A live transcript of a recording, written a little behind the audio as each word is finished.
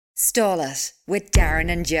Stall It with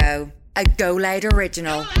Darren and Joe, a Go Loud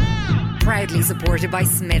original. Proudly supported by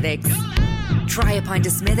Smithwick's. Try a pint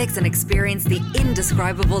of Smithwick's and experience the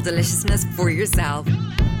indescribable deliciousness for yourself.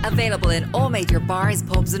 Available in all major bars,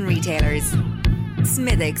 pubs and retailers.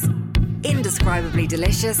 Smithwick's, indescribably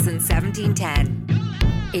delicious since 1710.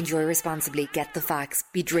 Enjoy responsibly, get the facts,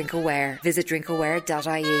 be drink aware. Visit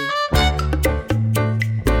drinkaware.ie.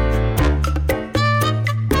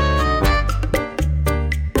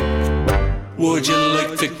 Would you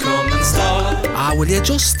like to come and stall it? Will you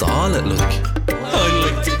just stall it, look?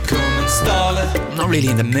 I'd like to come and stall it. I'm not really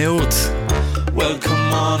in the mood. Well,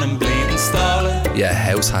 come on and bleed and stall it. Yeah,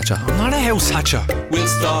 house hatcher. I'm not a house hatcher. We'll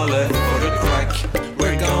stall it for the crack.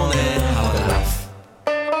 We're gonna have a laugh.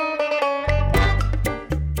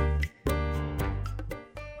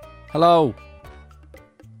 Hello.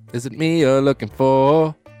 Is it me you're looking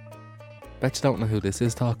for? Bet you don't know who this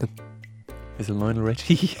is talking. Is it Lionel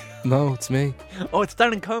Richie? No, it's me. Oh, it's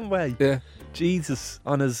Darren Conway. Yeah. Jesus,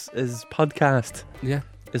 on his podcast. Yeah.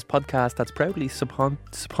 His podcast that's proudly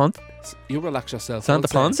You relax yourself. Santa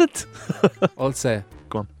Ponset? I'll say.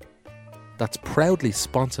 Go on. That's proudly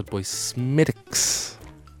sponsored by Smithwick's.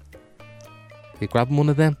 You grabbing one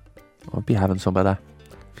of them? I'll be having some of that.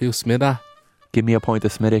 Few Smither. Give me a pint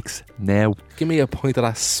of Smithwick's now. Give me a pint of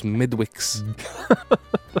that Smithwick's.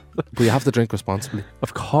 But you have to drink responsibly.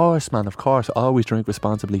 Of course, man, of course. Always drink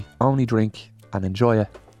responsibly. Only drink and enjoy it.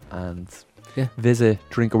 And visit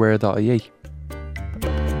drinkaware.ie.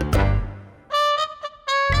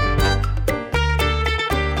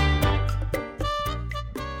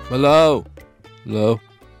 Hello. Hello.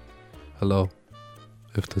 Hello.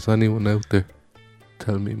 If there's anyone out there,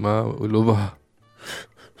 tell me, Ma, we love her.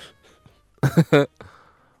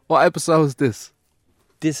 What episode is this?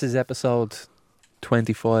 This is episode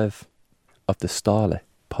 25 of the Stall It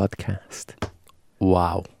podcast.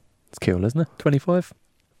 Wow. It's cool, isn't it? 25?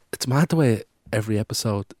 It's mad the way every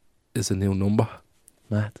episode is a new number.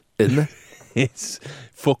 Mad. Isn't it? It's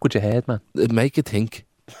fuck with your head, man. It'd make you think,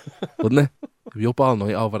 wouldn't it? You'd be up all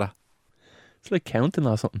night over that. It's like counting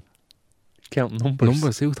or something. Counting numbers.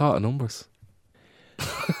 Numbers? Who thought of numbers?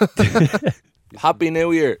 Happy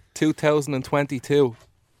New Year 2022.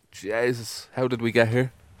 Jesus, how did we get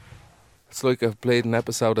here? It's like I've played an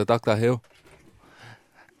episode of Doctor Who.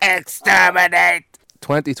 Exterminate!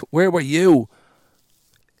 Where were you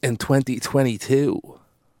in 2022?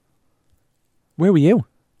 Where were you?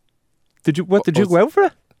 Did you go out for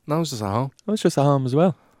it? No, I was just at home. I was just at home as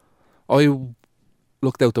well. I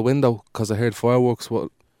looked out the window because I heard fireworks.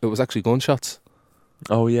 Well, it was actually gunshots.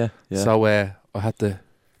 Oh, yeah. So I had to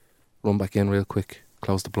run back in real quick,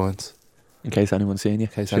 close the blinds. In case anyone's seen you.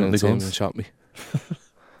 In case anyone seen me and shot me.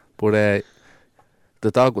 But the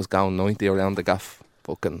dog was going 90 around the gaff.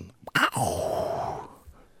 Fucking...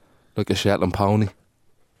 like a Shetland pony.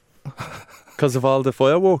 Because of all the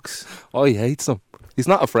fireworks? Oh, he hates them. He's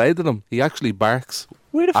not afraid of them. He actually barks.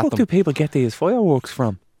 Where the fuck do people get these fireworks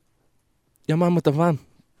from? Your man with the van.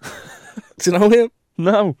 Do you know him?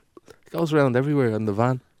 No. He goes around everywhere in the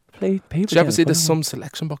van. People Did you ever see there's some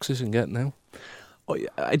selection boxes you can get now? Oh,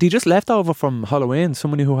 they just left over from Halloween.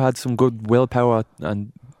 Somebody who had some good willpower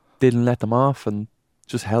and didn't let them off and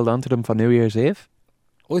just held on to them for New Year's Eve.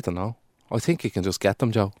 I don't know. I think you can just get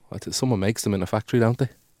them, Joe. Someone makes them in a factory, don't they?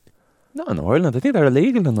 Not in Ireland. I think they're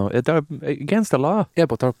illegal. They're against the law. Yeah,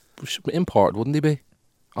 but they're imported, wouldn't they be?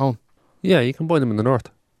 Oh. Yeah, you can buy them in the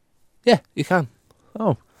north. Yeah, you can.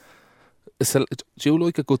 Oh. Do you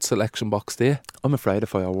like a good selection box, do you? I'm afraid of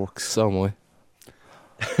fireworks. So am I.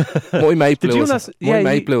 My mate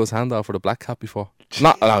blew his hand off with a black cat before.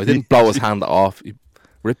 No, he didn't blow his hand off. He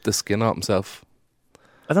ripped the skin off himself.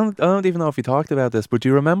 I don't even know if you talked about this, but do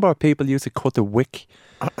you remember people used to cut the wick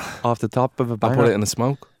off the top of a banger? I put it in the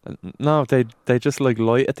smoke. No, they just like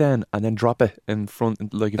light it then and then drop it in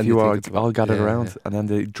front, like if you are all gathered around, and then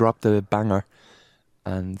they drop the banger,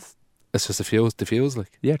 and it's just a fuse, diffuse,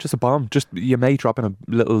 like. Yeah, just a bomb. Just your mate dropping a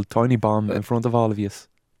little tiny bomb in front of all of you. It's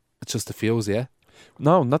just the fuse, yeah.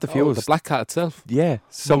 No, not the fuse. The black cat itself. Yeah,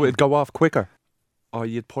 so it'd go off quicker. Or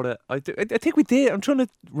you'd put it... I think we did. I'm trying to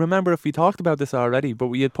remember if we talked about this already,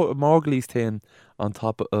 but you'd put a Margulies tin on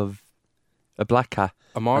top of a black cat.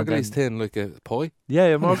 A Margulies tin, like a pie? Yeah,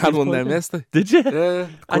 a Margulies I had one pie. there yesterday. Did you? Yeah.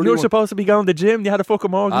 And you're supposed to be going to the gym. You had a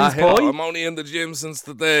fucking Margulies pie? I'm only in the gym since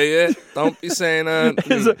today, yeah? Don't be saying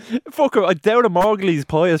that. I doubt a Margulies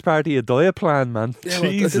pie is part of your diet plan, man. Yeah, Jesus.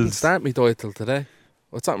 Well, I didn't start my diet till today.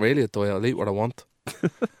 Well, it's not really a diet. I'll eat what I want.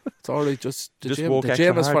 It's alright, just the gym. Walk The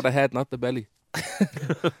gym is hard. for the head, not the belly.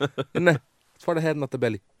 Isn't it? It's for the head, not the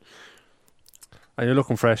belly. And you're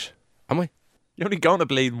looking fresh. Am I? You're only going a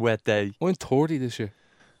bleeding wet day. I'm 30 this year.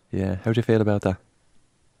 Yeah. How do you feel about that?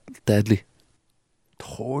 Deadly.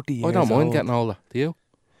 30 years I don't mind old. getting older. Do you?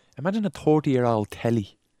 Imagine a 30-year-old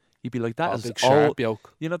telly. You'd be like, that is big old. sharp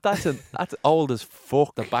yoke. You know, that's old as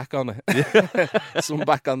fuck. The back on it. Some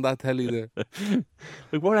back on that telly there.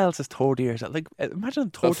 Like, what else is 30 years old? Like, imagine a A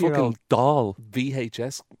 30-year-old doll.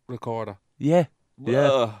 VHS recorder. Yeah. Yeah.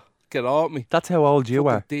 Ugh, get off me. That's how old you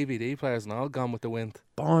are. Fucking DVD players and all gone with the wind.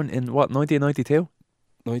 Born in, what, 1992?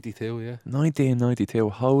 92, yeah. 1992.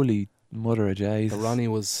 Holy mother of Jesus. The Ronnie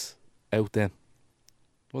was out then,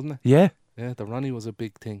 wasn't it? Yeah. Yeah, the Ronnie was a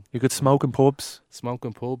big thing. You could smoke in pubs.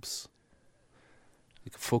 Smoking pubs. You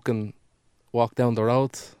could fucking walk down the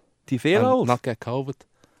road. Do you feel and old? not get COVID.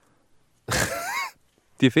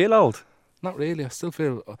 Do you feel old? Not really. I still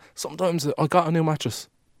feel... Sometimes I got a new mattress.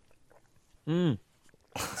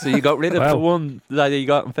 So you got rid of Wow. the one that you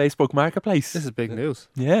got on Facebook Marketplace? This is big news.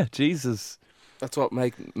 Yeah, Jesus. That's what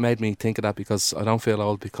made me think of that, because I don't feel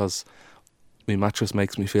old, because my mattress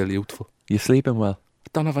makes me feel youthful. You sleeping well? I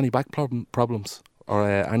don't have any back problems or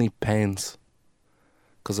any pains,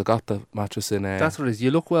 because I got the mattress in... That's what it is.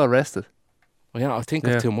 You look well rested. well, yeah, I think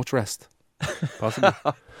Yeah. I've too much rest. Possibly.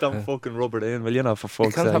 Don't fucking rub it in, will you not, for You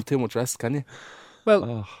fuck's can't sake? have too much rest, can you? Well,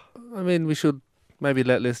 Oh. I mean, we should maybe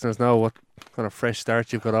let listeners know what kind of fresh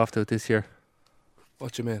start you've got off to this year.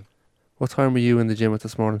 What do you mean? What time were you in the gym at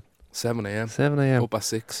this morning? 7 a.m. 7 a.m. Up at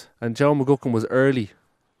 6. And Joe McGuckin was early.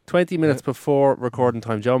 20 minutes before recording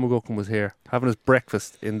time, Joe McGuckin was here having his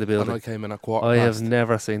breakfast in the And I building. came in at quarter I have past.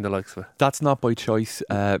 never seen the likes of it. That's not by choice.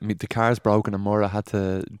 The car's broken and Maura had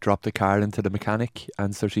to drop the car into the mechanic,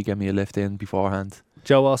 and so she gave me a lift in beforehand.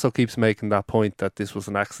 Joe also keeps making that point that this was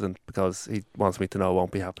an accident because he wants me to know it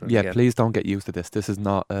won't be happening Yeah, again. please don't get used to this. This is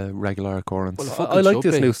not a regular occurrence. Well, it I fucking like should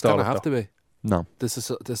this be. new It's style, gonna have to be. No. This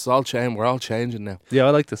is all change. We're all changing now. Yeah, I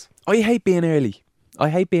like this. I hate being early. I'd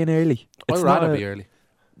It's rather not be early.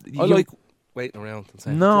 I you- like waiting around and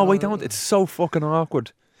saying, No, "Do I you know don't. what?" It's so fucking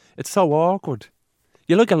awkward. It's so awkward.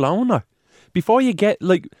 You're like a loner. Before you get,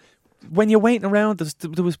 like, when you're waiting around,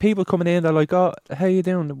 there was people coming in, they're like, oh, how you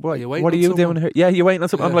doing? What, you waiting what are on you someone? doing here? Yeah, you're waiting on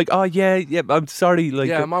something. I'm Yeah. like, oh, yeah, I'm sorry. Like,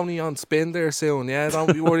 yeah, I'm only on spin there soon. Yeah,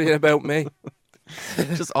 don't be worrying about me.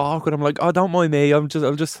 it's just awkward. I'm like, oh, don't mind me. I'll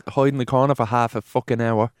just hide in the corner for half a fucking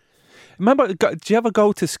hour. Remember, do you ever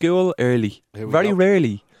go to school early? Here we Very go.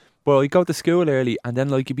 rarely. Well, you go to school early, and then,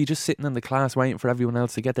 like, you'd be just sitting in the class waiting for everyone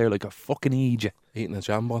else to get there, like a fucking idiot. Eating a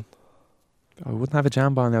jambon. I wouldn't have a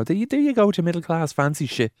jambon now. Do you go to middle class fancy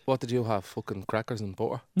shit? What did you have? Fucking crackers and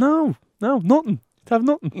butter. No, nothing. Have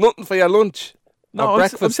nothing. Nothing for your lunch. No, Or I'm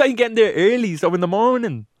breakfast. saying getting there early, so in the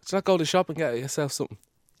morning. Should not go to the shop and get yourself something.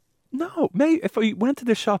 No, mate, if I went to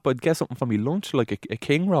the shop, I'd get something for me lunch, like a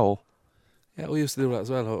king roll. Yeah, we used to do that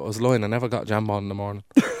as well. I was lying. I never got jambon in the morning.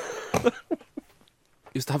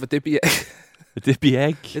 Used to have a dippy egg. A dippy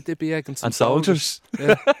egg. A dippy egg and some And soldiers.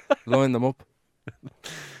 Yeah, line them up.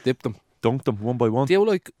 Dip them. Dunked them one by one. Do you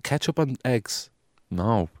like ketchup on eggs?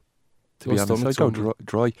 No. To be Your honest, I'd stomach's go hungry.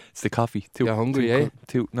 dry. It's the coffee. You're hungry, eh?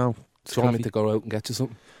 No. It's Do you want me coffee. to go out and get you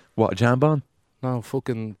something? What, a jambon? No,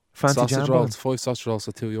 fucking Fancy sausage jambon? rolls. 5 sausage rolls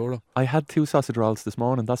for €2. I had 2 sausage rolls this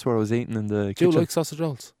morning. That's where I was eating in the Do you kitchen. like sausage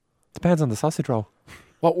rolls? Depends on the sausage roll.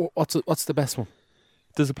 What's the best one?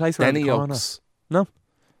 There's a place around Denny the corner. Oaks.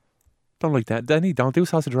 Don't like that. Denny, don't do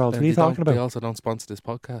sausage rolls. What are you talking They about? also don't sponsor this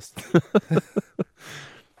podcast.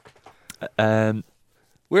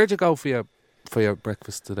 Where'd you go for your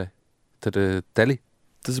breakfast today? To the deli?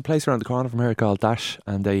 There's a place around the corner from here called Dash,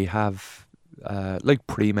 and they have like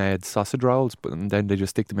pre-made sausage rolls, but then they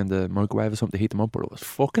just stick them in the microwave or something to heat them up. But it was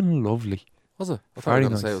fucking lovely. Was it? I thought you were Very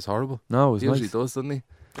going to say nice. it was horrible. No, it was He usually nice. does, doesn't he?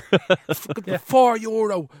 Fucking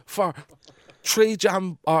 €4 for 3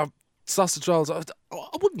 jam or sausage rolls. I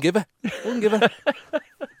wouldn't give it.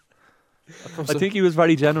 I think he was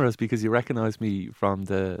very generous because he recognised me from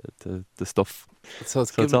the stuff. so.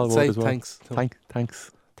 It's So it's all work say as well. thanks.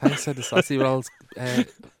 Thanks. Thanks to the sausage rolls,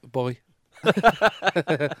 boy.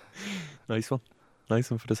 Nice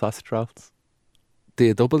one for the sausage rolls. Do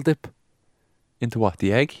you double dip Into what?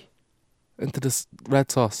 The egg? into this red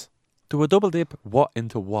sauce? Do a double dip? What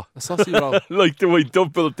into what? A sausage roll. Like, do I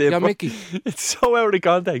double dip? Yeah, Mickey. It's so out of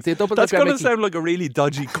context. Do you double That's dip your going to Mickey? sound like a really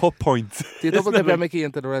dodgy cut point. Do you double dip your Mickey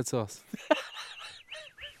into the red sauce?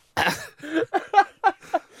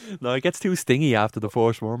 No, it gets too stingy after the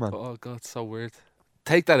first one, man. Oh God, so weird.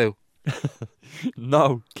 Take that out.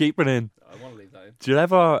 No, keep it in. I want to leave that in. Do you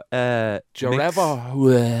ever Do you mix- ever?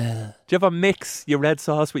 Do you ever mix your red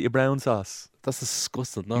sauce with your brown sauce? That's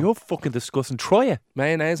disgusting. No. You're fucking disgusting. Try it.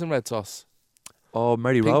 Mayonnaise and red sauce. Oh,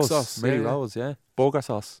 Mary Pink Rose. sauce, Mary yeah. Rose, yeah. Burger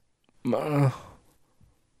sauce. No,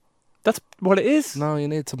 That's what it is. you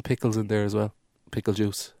need some pickles in there as well. Pickle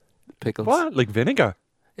juice. pickles. What? Like vinegar?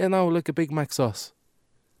 Yeah, no, like a Big Mac sauce.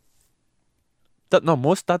 That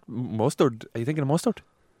mustard. Are you thinking of mustard?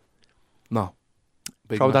 No.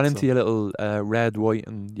 Big Throw Mac that into sauce. your little red, white,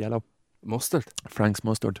 and yellow. Mustard. Frank's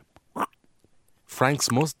mustard.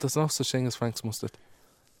 Frank's mustard. There's no such thing as Frank's mustard.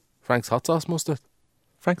 Frank's hot sauce mustard.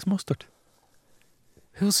 Frank's mustard.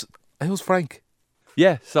 Who's Frank?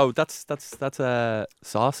 Yeah. So that's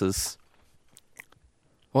sauces.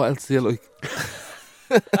 What else do you like?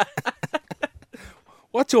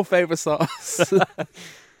 What's your favourite sauce?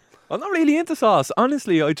 I'm not really into sauce.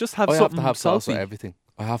 Honestly, I just have I have something to have sauce salty. with everything.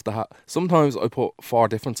 I have to have. Sometimes I put 4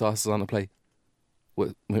 different sauces on a plate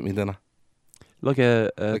with me dinner. Like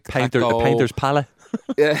a taco. painter's palette.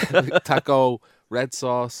 Yeah, taco, red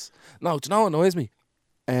sauce. No, do you know what annoys me?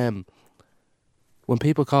 When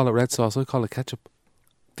people call it red sauce, I call it ketchup.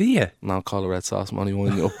 Do you? No, I call it red sauce. I'm only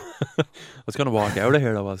winding you up. I was going to walk out of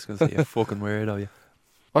here. I was going to say, you fucking weirdo, you.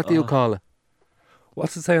 What do you call it?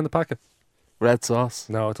 What's it say on the packet? Red sauce.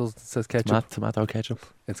 No, it doesn't. It says ketchup. Tomato ketchup.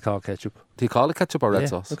 It's called ketchup. Do you call it ketchup or red Yeah,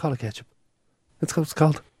 sauce? we call it ketchup. It's what it's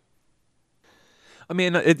called. I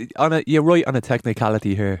mean, you're right on a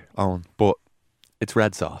technicality here, Owen, but it's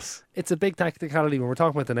red sauce. It's a big technicality when we're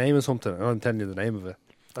talking about the name of something. I'm telling you the name of it.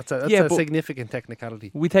 That's a Yeah, but- significant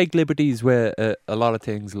technicality. We take liberties with a lot of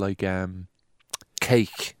things like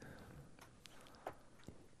Cake.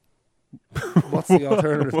 What's the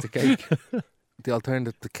alternative to cake? The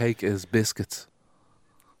alternative to cake is biscuits.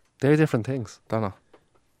 They're different things. Don't know.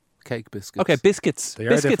 Cake biscuits. okay, biscuits. They are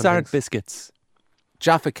Biscuits different aren't things. biscuits.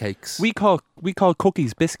 Jaffa cakes. We call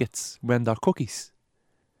cookies biscuits when they're cookies.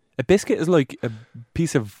 A biscuit is like a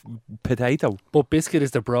piece of potato. But biscuit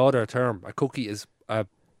is the broader term. A cookie is a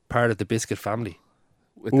part of the biscuit family.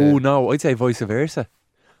 with Oh the- no, I'd say vice versa.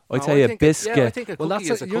 I'd No, say I a think biscuit, Yeah, I think a Well, cookie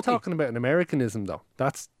that's is a you're cookie. talking about an Americanism, though.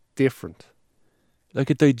 That's different. like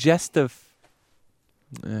a digestive.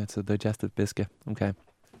 It's a digestive biscuit. Okay.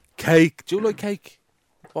 Cake. Do you like cake?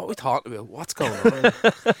 What are we talking about? What's going on?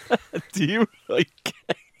 Do you like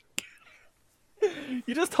cake?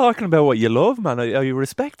 You're just talking about what you love, man. I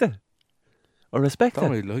respect it. I respect I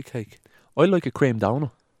don't it. really like cake. I like a cream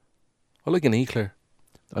donut. I like an eclair.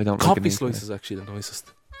 I don't Coffee like an slice is actually the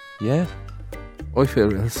nicest. Yeah. I feel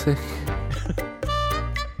real sick.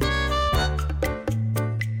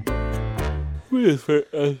 Do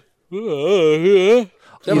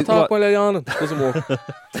you ever talk while you're yawning? Doesn't work.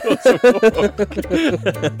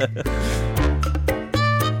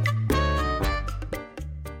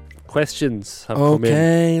 Questions have come in.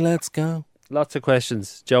 Okay, let's go. Lots of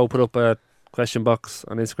questions. Joe put up a question box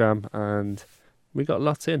on Instagram and we got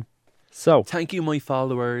lots in. So, Thank you, my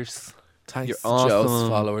followers. Thanks, You're Joe's awesome.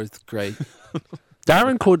 followers. Great.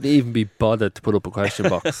 Darren couldn't even be bothered to put up a question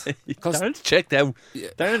box. Darren's checked out. Yeah.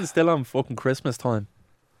 Darren's still on fucking Christmas time.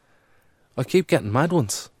 I keep getting mad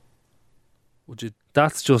ones. Would you?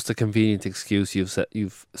 That's just a convenient excuse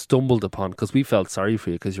you've stumbled upon because we felt sorry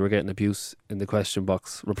for you because you were getting abuse in the question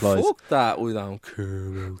box replies. Fuck that. We don't care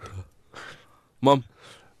about that. Mum,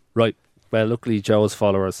 Right. Well, luckily Joe's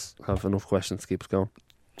followers have enough questions to keep us going.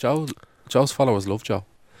 Joe's followers love Joe.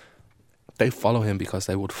 They follow him because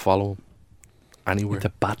they would follow him anywhere. It's a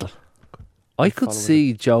battle. I could following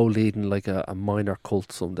see Joe leading like a minor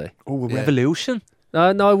cult someday. Oh, a Yeah. revolution.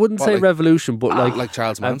 No, I wouldn't What, say like- revolution, but like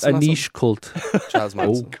Charles a Manson. or niche cult. something? Charles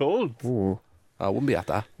Manson. Cold. Oh. I wouldn't be at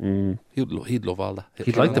that. Mm. He'd love all that.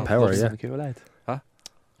 He'd like the power, yeah. The Kool-Aid. Huh?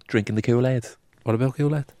 Drinking the Kool-Aid. What about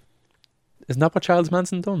Kool-Aid? Isn't that what Charles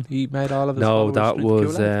Manson done? He made all of his No, followers that drink the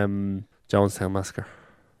was Kool-Aid? Jonestown Massacre.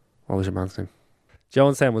 What was your man's name?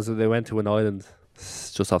 Jonestown was they went to an island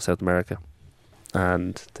just off South America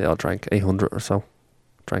and they all drank 800 or so.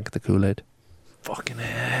 Drank the Kool-Aid. Fucking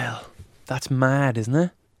hell. That's mad, isn't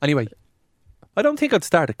it? Anyway, I don't think I'd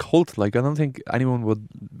start a cult. Like, I don't think anyone would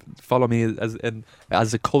follow me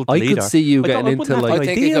as a cult I leader. could see you I don't- getting I into wouldn't have like... I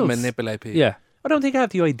think you can ideals. manipulate people. Yeah. I don't think I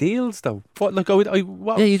have the ideals, though. What, like,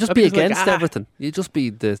 what, Yeah, you just I'd be like, against everything. You just be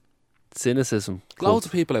the cynicism. Loads cult.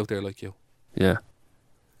 of people out there like you. Yeah.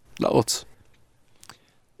 Loads.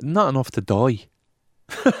 Not enough to die.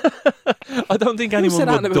 I don't think Who anyone said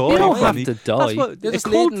would that die. about You don't Why? have Danny. to That's die. what- You're a just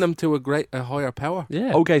cult- leading them to a higher power.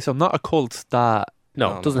 Yeah. Okay, so not a cult that... No,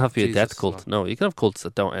 No, it doesn't no, have to be a death Jesus, cult. No, you can have cults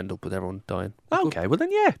that don't end up with everyone dying. Okay, well then,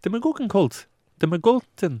 yeah, the McGuckin cult. The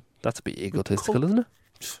McGuckin. That's a bit egotistical, isn't it?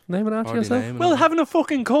 Name it after Already yourself. naming Well, it. having a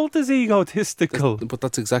fucking cult is egotistical. But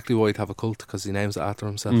that's exactly why he'd have a cult, because he names it after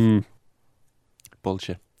himself. Mm.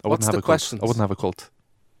 Bullshit. I What's wouldn't have the a cult. questions? I wouldn't have a cult.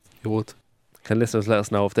 You would. Can listeners let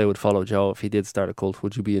us know if they would follow Joe if he did start a cult?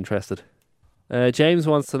 Would you be interested? James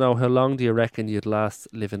wants to know how long do you reckon you'd last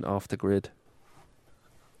living off the grid?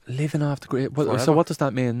 Living off the grid. So Forever. what does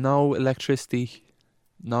that mean? No electricity,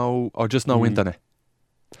 or just no internet?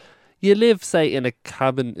 You live, say, in a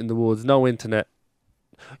cabin in the woods, no internet.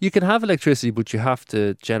 You can have electricity, but you have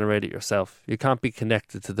to generate it yourself. You can't be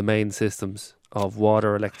connected to the main systems of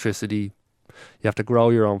water, electricity. You have to grow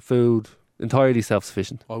your own food. Entirely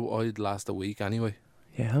self-sufficient. I'd last a week anyway.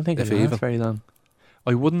 Yeah, I don't think If it lasts even. very long.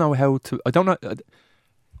 I wouldn't know how to. I don't know.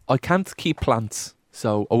 I can't keep plants,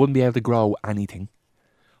 so I wouldn't be able to grow anything.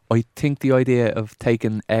 I think the idea of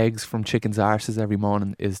taking eggs from chickens' arses every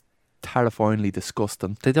morning is terrifyingly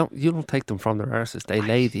disgusting. You don't take them from their arses. They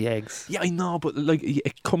lay the eggs. Yeah, I know, but like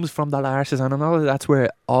it comes from their arses, and I know that's where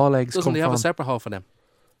all eggs Doesn't come he have from. a separate hole for them?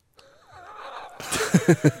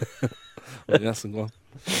 Yes, and go on.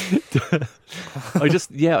 I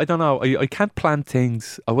don't know. I can't plant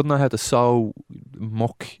things. I wouldn't know how to sow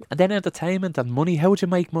muck. And then entertainment and money. How do you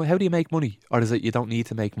make money? Or is it you don't need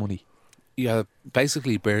to make money? Yeah,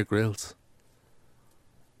 basically Bear Grylls.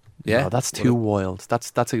 Yeah, No, that's too wild.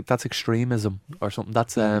 That's extremism or something.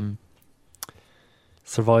 That's Survivalism.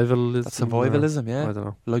 that's survivalism. I Yeah, don't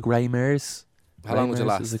know. like Ray Mears. How long would you Is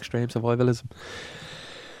last? extreme survivalism.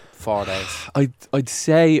 4 days. I'd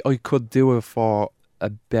say I could do it for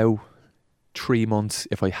about 3 months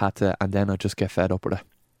if I had to, and then I'd just get fed up with it.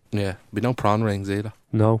 Yeah, be no prawn rings either.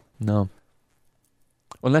 No. No.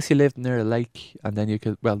 Unless you lived near a lake, and then you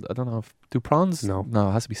could. Well, I don't know. Do prawns? No. No,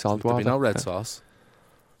 it has to be salt There'd water. be no red sauce.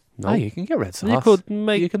 No. Ah, you can get red sauce. You could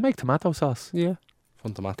make. You can make tomato sauce. Yeah.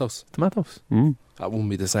 From tomatoes. Tomatoes. That wouldn't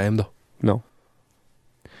be the same though. No.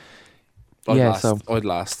 I'd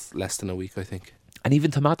last less than a week, I think. And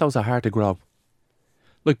even tomatoes are hard to grow.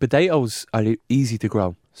 Like potatoes are easy to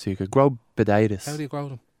grow, so you could grow potatoes. How do you grow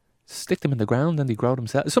them? Stick them in the ground and they grow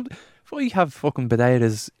themselves. If I have fucking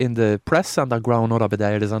potatoes in the press and they're growing other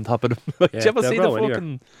potatoes on top of them, like, do you ever they'll see the grow anywhere.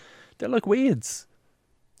 fucking? They're like weeds.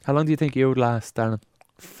 How long do you think you would last, Darren?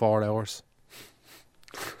 4 hours.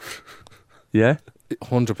 Yeah.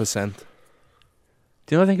 100%.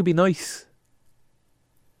 Do you not think it'd be nice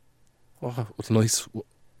Oh, it's nice.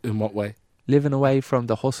 In what way? living away from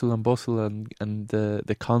the hustle and bustle and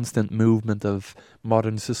the constant movement of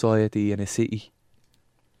modern society in a city?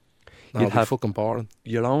 No, You'd it'd be have- fucking boring.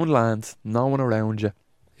 Your own land, no one around you.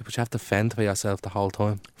 Yeah, but you have to fend for yourself the whole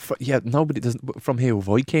time. Nobody does. From here,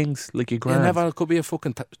 Vikings, like your You grand. never could be a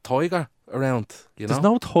fucking tiger around, you know? There's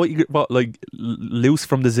no tiger, loose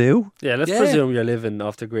from the zoo? Yeah, let's Yeah. presume you're living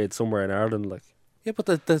off the grid somewhere in Ireland. Like, Yeah, but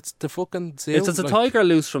the fucking zoo. if there's a like, tiger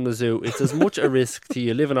loose from the zoo, it's as much a risk to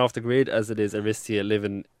you living off the grid as it is a risk to you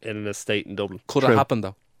living in an estate in Dublin. Could True. it happen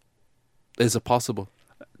though? Is it possible?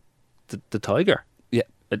 The tiger? Yeah.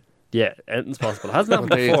 Yeah, anything's possible. It hasn't Well,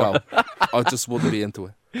 happened there you before. go. I just wouldn't be into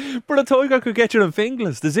it. But a tiger could get you in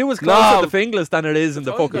Finglas. The zoo is closer No. to Finglas than it is in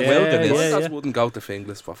the fucking Yeah, wilderness. yeah. Tigers wouldn't go to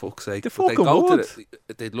Finglas for fuck's sake. They But they'd fucking go would.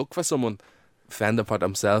 they'd look for someone fending for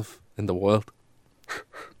themselves in the world.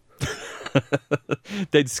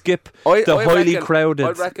 They'd skip I highly reckon- crowded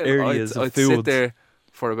I reckon areas I'd of food. sit there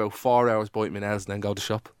for about 4 hours, bite my nails, and then go to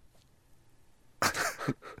shop.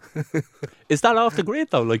 Is that off the grid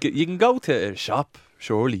though? Like you can go to a shop,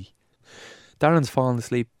 surely. Darren's falling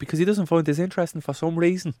asleep because he doesn't find this interesting for some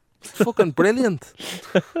reason. It's fucking brilliant.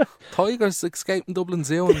 Tigers escaping Dublin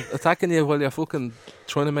Zoo and attacking you while you're fucking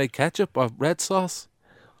trying to make ketchup or red sauce.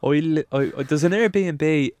 There's an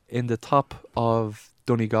Airbnb in the top of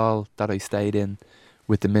Donegal that I stayed in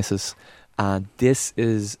with the missus, and this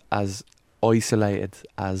is as isolated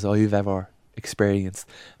as I've ever experienced,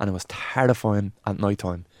 and it was terrifying at night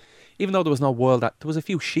time. Even though there was no world, there was a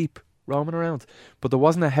few sheep roaming around, but there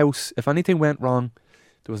wasn't a house. If anything went wrong,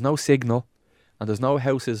 there was no signal, and there's no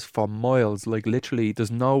houses for miles. Like literally, there's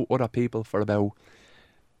no other people for about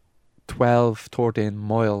 12, 13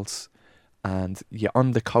 miles. And you're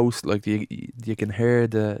on the coast, like you can hear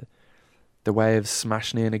the waves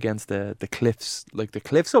smashing in against the cliffs. Like the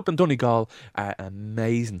cliffs up in Donegal are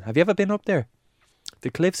amazing. Have you ever been up there? The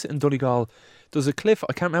cliffs in Donegal. There's a cliff,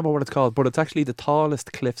 I can't remember what it's called, but it's actually the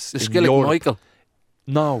tallest cliffs The in Skillet Europe. Michael.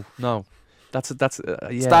 No. That's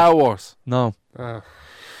yeah. Star Wars. No. Ah.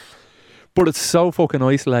 But it's so fucking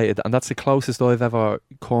isolated, and that's the closest I've ever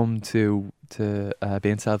come to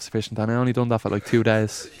being self-sufficient. And I only done that for like 2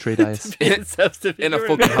 days, 3 days. In a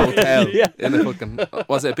fucking hotel. Yeah. In a fucking...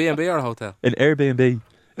 Was it a B&B or a hotel? An Airbnb.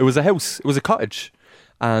 It was a house. It was a cottage,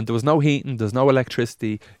 and there was no heating. There's no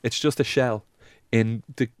electricity. It's just a shell in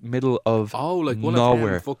the middle of Oh, like one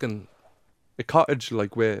nowhere. of them fucking... A cottage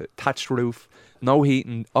like with thatched roof, no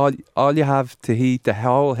heating. All you have to heat the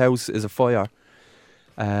whole house is a fire.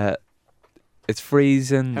 It's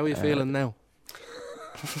freezing. How are you feeling now?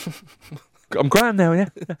 I'm grand now, yeah.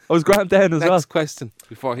 I was grand then as well. Next question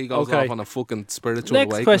before he goes Okay. off on a fucking spiritual Next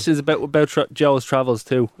awakening. question is about Joe's travels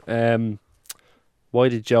too. Why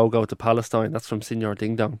did Joe go to Palestine? That's from Senior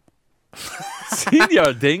Ding Dong.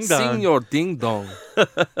 Senior Ding Dong. Senior Ding Dong.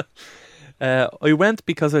 I went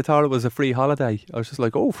because I thought it was a free holiday. I was just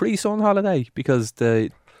like, oh, free sun holiday. Because the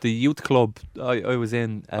youth club I was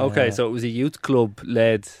in. Okay, so it was a youth club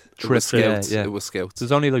led It was trip. Yeah, Scouts. yeah. It was Scouts.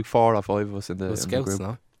 There's only like 4 or 5 of us in the, It was in the Scouts,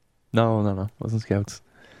 group. no? No, it wasn't Scouts.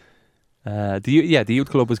 The youth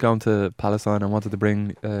club was going to Palestine and wanted to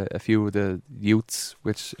bring a few of the youths,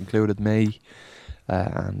 which included me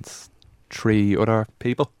and 3 other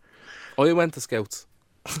people. I went to Scouts.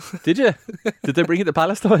 Did you? Did they bring you to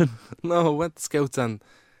Palestine? No, I went to Scouts and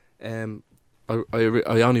I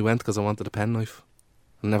only went because I wanted a penknife.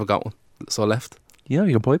 I never got one, so I left. You know,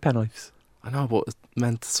 you can buy penknives. I know, but it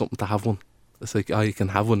meant something to have one. It's like, oh, you can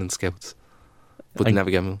have one in Scouts, but I- you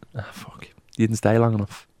never get one. Ah, fuck. You didn't stay long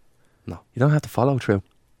enough. No. You don't have to follow through.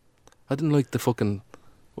 I didn't like the fucking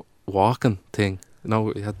walking thing. You know,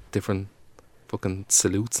 we had different fucking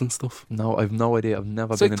salutes and stuff. No, I've no idea. I've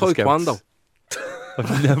never It's been like in the taekwondo. Scouts.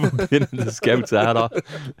 I've never been in the Scouts at all.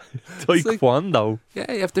 like- Taekwondo.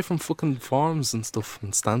 Yeah, you have different fucking forms and stuff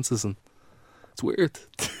and stances, and it's weird.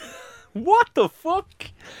 What the fuck?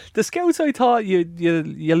 The Scouts, I thought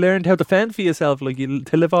you learned how to fend for yourself, like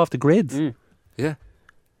to live off the grids. Yeah, and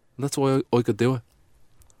that's why I could do it.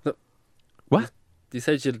 You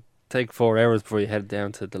said you'd take 4 hours before you head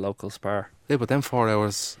down to the local spar. Yeah, but then 4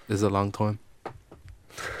 hours is a long time,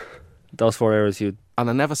 Those 4 hours you'd... and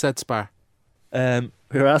I never said spar. We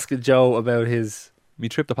were asking Joe about his Me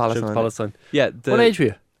trip to trip Palestine. to Palestine. Yeah. What age were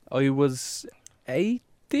you? I was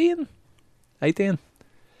 18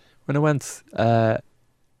 when I went.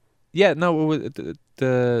 Yeah, no, it was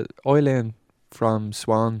the Eileen from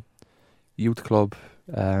Swan Youth Club.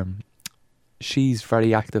 She's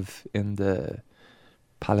very active in the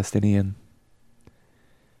Palestinian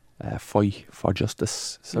fight for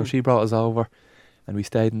justice. So she brought us over, and we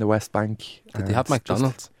stayed in the West Bank. Did they have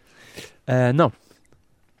McDonald's? No,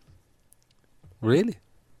 Really?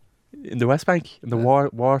 in the West Bank, in the Yeah.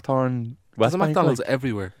 war-torn West There's a Bank. McDonald's like.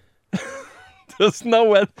 everywhere. There's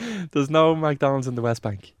no McDonald's in the West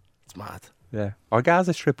Bank. It's mad. Yeah. Or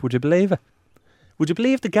Gaza Strip, would you believe it? Would you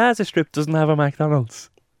believe the Gaza Strip doesn't have a McDonald's?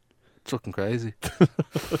 It's fucking crazy.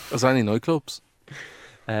 Was there any nightclubs?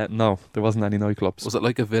 No, there wasn't any nightclubs. Was it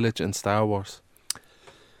like a village in Star Wars?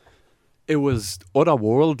 It was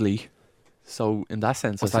otherworldly. So in that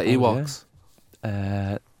sense, Was I that suppose, Ewoks?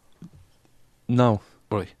 yeah. No.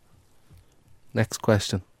 Right. Next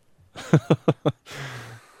question.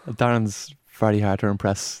 Darren's very hard to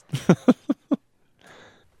impress.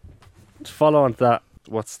 To follow on to that,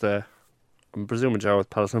 what's the... I'm presuming Joe with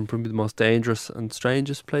Palestine probably the most dangerous and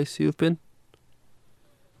strangest place you've been?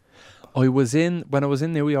 When I was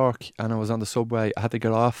in New York and I was on the subway, I had to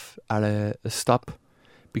get off at a stop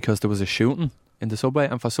because there was a shooting in the subway,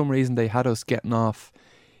 and for some reason they had us getting off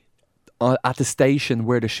at the station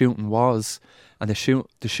where the shooting was, and the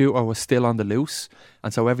shooter was still on the loose,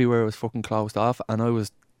 and so everywhere was fucking closed off, and I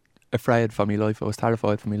was afraid for my life. I was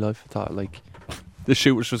terrified for my life. I thought, like, the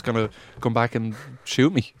shooter's just gonna come back and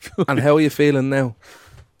shoot me. And how are you feeling now?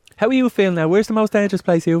 How are you feeling now? Where's the most dangerous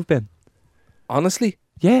place you've been? Honestly,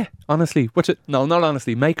 Yeah, honestly. No, not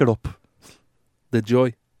honestly. Make it up. the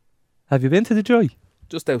Joy. Have you been to the Joy?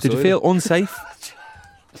 Just outside. Did you feel unsafe?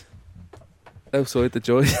 outside the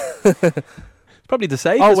Joy? Probably the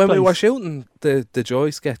safest Oh, when we place. were shooting the Joy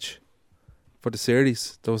sketch for the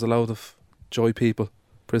series, there was a load of Joy people,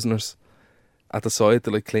 prisoners, at the side,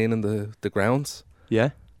 they're like cleaning the grounds. Yeah.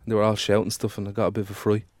 They were all shouting stuff, and I got a bit of a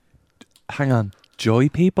fright. Hang on. Joy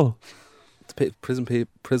people?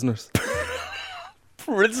 Prisoners.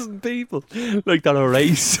 Prison people. Like they're a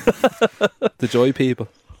race. The Joy people.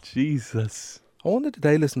 Jesus. I wonder, did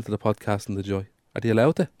they listen to the podcast in the Joy? Are they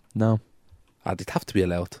allowed to? No. They'd have to be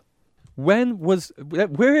allowed. Where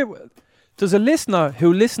there's a listener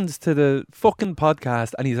who listens to the fucking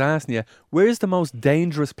podcast and he's asking you, where's the most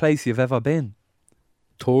dangerous place you've ever been?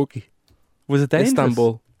 Turkey. Was it dangerous?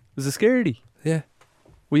 Istanbul. Was it scary? Yeah.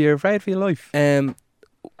 Were you afraid for your life? There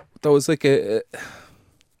was like a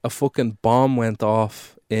fucking bomb went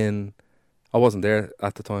off in... I wasn't there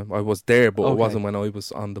at the time. I was there, but Okay. it wasn't when I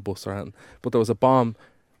was on the bus or anything. But there was a bomb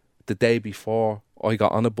the day before I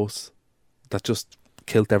got on a bus that just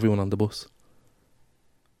killed everyone on the bus.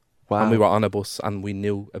 Wow. And we were on a bus and we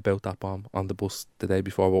knew about that bomb on the bus the day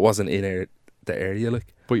before, but it wasn't in the area,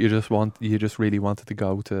 like. But you just really wanted to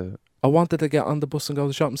go to... I wanted to get on the bus and go to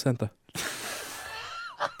the shopping centre.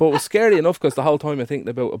 But it was scary enough because the whole time you're thinking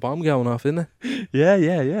about a bomb going off, isn't it?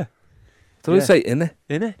 Yeah. Did I say in it?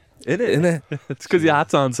 In it. In it. It's because your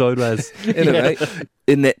hat's on sideways. In it, mate.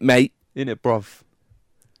 In it, mate. In it, bruv.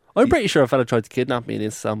 I'm pretty sure a fella tried to kidnap me in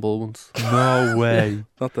Istanbul once. No way.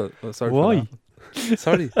 Not that. Oh, sorry. Why? For that.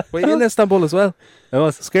 Sorry. Wait, in Istanbul as well. I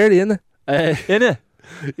was Scary, isn't it? In it.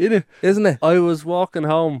 in it. Isn't it? I was walking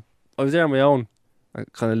home. I was there on my own. I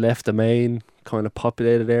kind of left the main kind of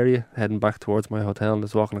populated area, heading back towards my hotel, and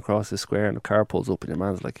just walking across this square, and a car pulls up, and your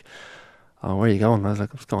man's like, "Oh, where are you going?" I was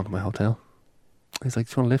like, "I'm just going to my hotel." He's like,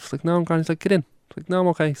 "Do you want a lift?" I was like, "No, I'm grand." He's like, "Get in." I was like, "No, I'm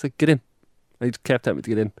okay." He's like, "Get in." And he just kept telling me to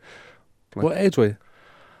get in. Like, What age were you?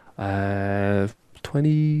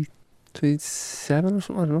 27 or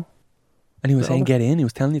something, I don't know. And he was saying, get in. He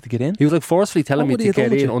was telling you to get in. He was like forcefully telling What me would to he have get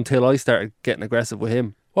done in with until I started getting aggressive with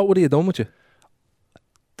him. What would he have done with you?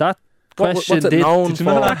 That question what's it known did you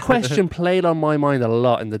know for? that question played on my mind a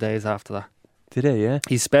lot in the days after that. Did he, yeah?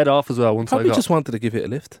 He sped off as well once Probably I got. just wanted to give you a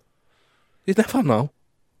lift. You'd never know.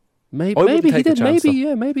 Maybe I wouldn't he take the did. chance,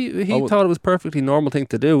 Maybe maybe he I would- thought it was perfectly normal thing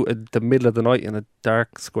to do in the middle of the night in a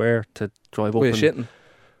dark square to drive up. Were you and- shitting?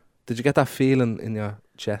 Did you get that feeling in your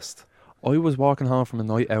chest? I was walking home from a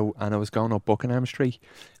night out and I was going up Buckingham Street.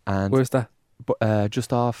 And Where's that?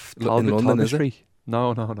 just off In Talbot, London, Talbot is it? Street.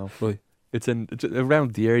 No. Right. It's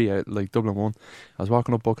around the area, like Dublin 1. I was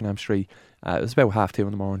walking up Buckingham Street. It was about 2:30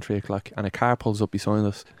 in the morning, 3 o'clock, and a car pulls up beside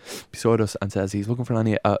us, and says he's looking for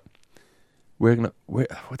any. What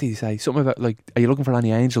did he say? Something about like, are you looking for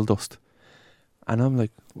any angel dust? And I'm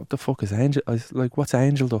like, what the fuck is angel? I was like, what's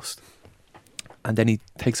angel dust? And then he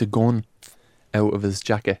takes a gun out of his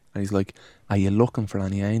jacket and he's like, are you looking for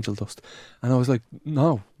any angel dust? And I was like,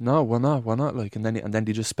 no, we're not. Like, and then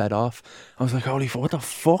he just sped off. I was like, holy fuck, what the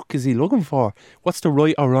fuck is he looking for? What's the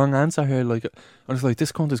right or wrong answer here? Like, I was like,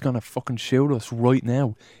 this cunt is gonna fucking shoot us right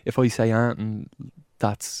now if I say anything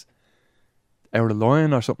that's out of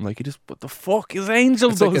line or something. Like, he just, what the fuck is angel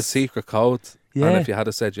It's dust? like a secret code. Yeah. And if you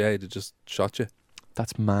had said yeah, they'd just shot you.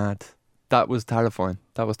 That's mad. That was terrifying.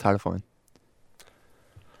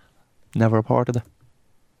 Never reported it.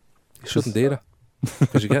 You shouldn't do that.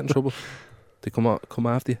 Because you get in trouble. They come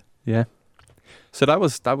after you. Yeah. So that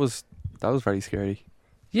was very scary.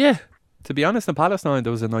 Yeah. To be honest, in Palestine,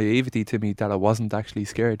 there was a naivety to me that I wasn't actually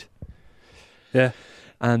scared. Yeah.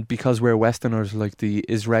 And because we're Westerners, like the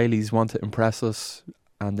Israelis want to impress us,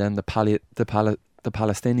 and then the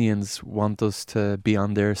Palestinians want us to be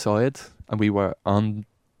on their side, and we were on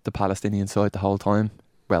the Palestinian side the whole time.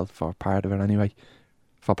 Well, for part of it anyway.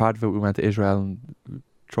 For part of it, we went to Israel and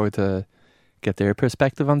tried to get their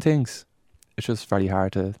perspective on things. It's just very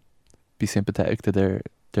hard to be sympathetic to their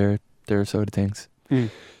side of things.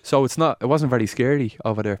 So it wasn't very scary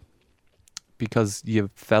over there because you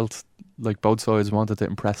felt like both sides wanted to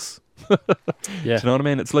impress. Yeah. Do you know what I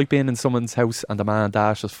mean? It's like being in someone's house and the man and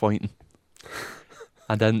dash is fighting.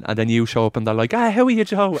 And then you show up and they're like, how are you,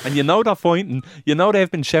 Joe? And you know they're fighting. You know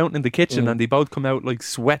they've been shouting in the kitchen and they both come out like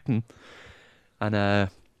sweating. And I'm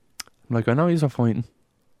like, I know you're fighting.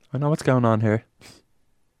 I know what's going on here.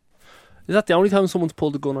 Is that the only time someone's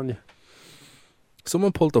pulled a gun on you?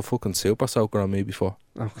 Someone pulled a fucking super soaker on me before.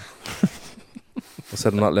 Oh. I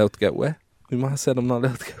said I'm not allowed to get wet. My man said I'm not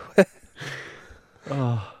allowed to get wet.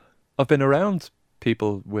 I've been around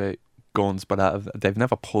people with guns, but they've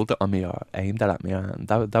never pulled it on me or aimed it at me. And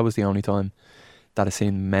that was the only time that I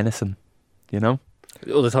seen menacing, you know?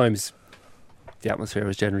 Other times, the atmosphere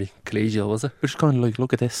was generally collegial, was it? Which is kind of like,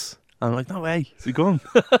 look at this. And I'm like, no way, it's a gun.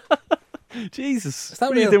 Jesus, Is that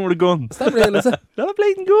what are you real? doing with a gun? Is that real, is it? Not a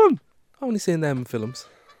blatant gun. I've only seen them in films.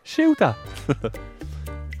 Shoot that.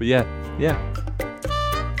 But yeah.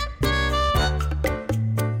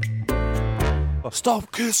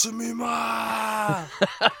 Stop kissing me, man!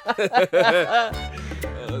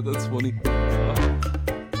 That's funny.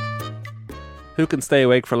 Who can stay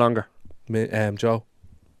awake for longer? Me, Joe.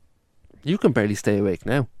 You can barely stay awake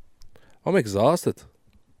now. I'm exhausted.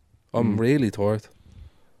 I'm really tired.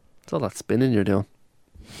 It's all that spinning you're doing.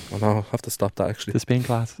 I know, I have to stop that actually. The spin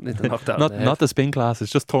class. Need to knock that on the head. Not the spin class,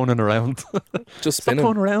 it's just turning around. Just Stop spinning.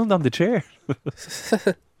 going around on the chair.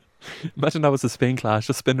 Imagine that was a spin class,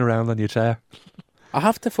 just spinning around on your chair. I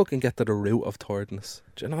have to fucking get to the root of tiredness.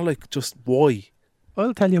 Do you know, like, just why?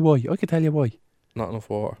 I'll tell you why. I can tell you why. Not enough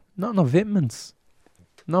water. Not enough vitamins.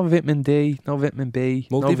 No vitamin D, no vitamin B,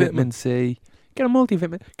 no Multivitamin. vitamin C. Get a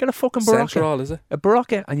multivitamin. Get a fucking Barocca. Central, is it? A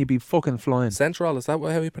Barocca and you'd be fucking flying. Central, is that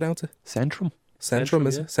how you pronounce it? Centrum. Centrum,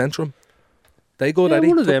 is yeah. it? Centrum. They good, Yeah, Eddie.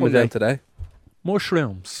 one of Took them one a day. down today.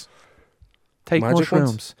 Mushrooms. Take Magic mushrooms.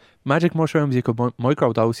 ones? Magic mushrooms, you could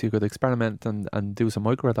microdose, you could experiment and do some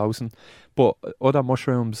microdosing. But other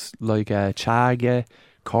mushrooms like chaga,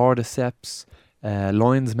 cordyceps,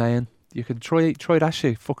 lion's mane, You could try that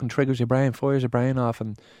shit. Fucking triggers your brain, fires your brain off,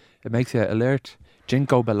 and it makes you alert.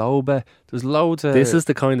 Ginkgo biloba. There's loads of. This is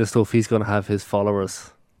the kind of stuff he's going to have his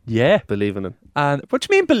followers believing in. And what do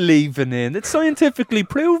you mean believing in? It's scientifically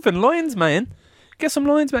proven. Lion's mane. Get some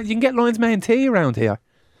lion's mane. You can get lion's mane tea around here.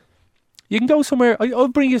 You can go somewhere. I'll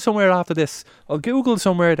bring you somewhere after this. I'll Google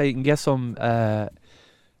somewhere that you can get some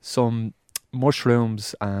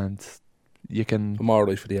mushrooms, and you can I'm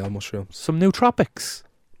alright for the mushrooms. some nootropics.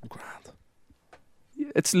 Grand.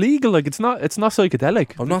 It's legal. Like it's not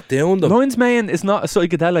psychedelic. I'm not doing them. Lion's mane is not a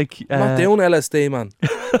psychedelic. I'm not doing LSD, man.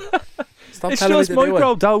 Stop It's telling just me to do it.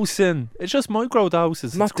 micro dosing. It's just micro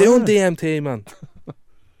doses. I'm not It's doing grand. DMT, man.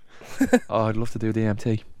 Oh, I'd love to do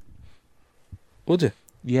DMT. Would you?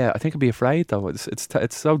 Yeah, I think I'd be afraid though.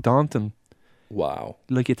 It's so daunting. Wow.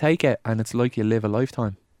 Like you take it and it's like you live a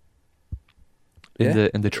lifetime. Yeah.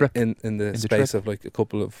 In the trip. In the the space trip. of like a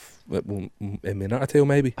couple of a minute or two,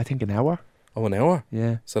 maybe. I think an hour. Oh, an hour.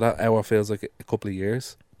 Yeah, So that hour feels like a couple of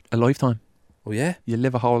years. a lifetime. Oh yeah. You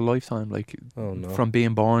live a whole lifetime, like Oh no. from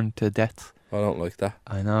being born to death. I don't like that.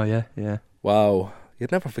 I know. Yeah, yeah. Wow.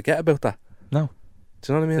 You'd never forget about that. No.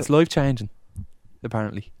 Do you know what I mean? It's life changing.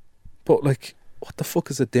 Apparently, But like, what the fuck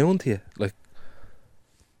is it doing to you? Like,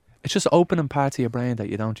 it's just opening parts of your brain that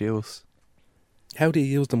you don't use. how do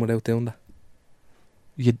you use them without doing that?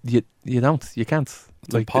 You don't. You can't.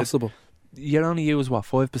 It's Like, impossible. You only use what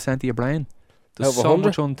 5% of your brain. There's Out of so 100?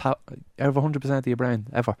 much untapped. Out of 100% of your brain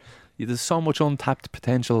ever. There's so much untapped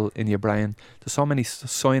potential in your brain. There's so many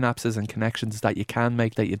synapses and connections that you can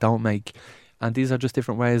make that you don't make, and these are just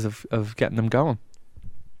different ways of getting them going.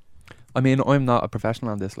 I mean, I'm not a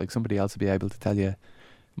professional on this. Like somebody else would be able to tell you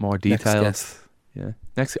more Next details. guest. Yeah.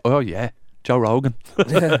 Next. Oh yeah, Joe Rogan.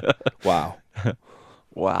 Wow.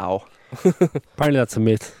 Wow. Apparently that's a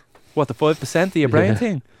myth. What, the 5% of your brain Yeah.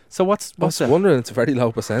 thing? So what's I was that? wondering, it's a very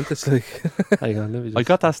low percentage. Like, Hang on, let me just... I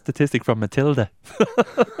got that statistic from Matilda.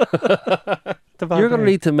 You're going to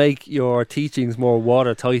need to make your teachings more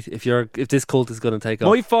watertight if this cult is going to take off.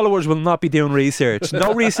 My followers will not be doing research.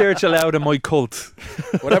 No research allowed in my cult.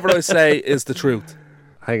 whatever I say is the truth.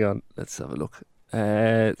 Hang on, let's have a look.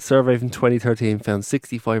 Survey from 2013 found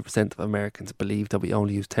 65% of Americans believe that we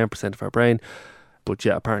only use 10% of our brain. But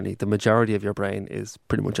yeah, apparently the majority of your brain is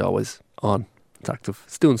pretty much always on. It's active.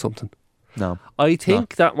 It's doing something. No. I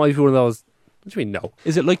think that might be one of those... What do you mean no?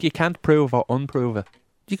 Is it like you can't prove or unprove it?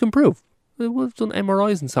 You can prove. We've done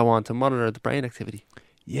MRIs and so on to monitor the brain activity.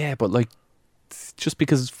 Yeah, but like, just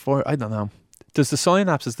because I don't know. There's the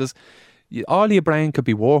synapses. All your brain could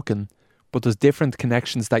be working, but there's different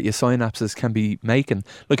connections that your synapses can be making.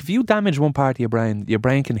 Like if you damage one part of your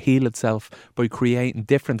brain can heal itself by creating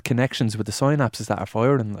different connections with the synapses that are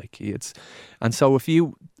firing. Like and so if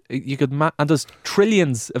you could, and there's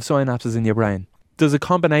trillions of synapses in your brain. There's a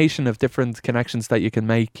combination of different connections that you can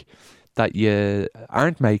make that you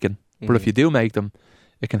aren't making. But if you do make them,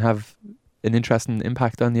 it can have an interesting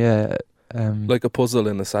impact on you. Like a puzzle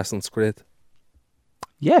in Assassin's Creed.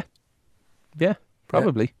 Yeah,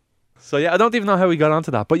 probably. So yeah, I don't even know how we got onto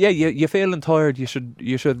that. But yeah, you're feeling tired. You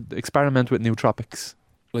should experiment with nootropics.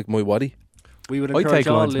 Like my body. We would I encourage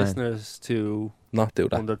take all lines, man. listeners to Not do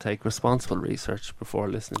that. undertake responsible research before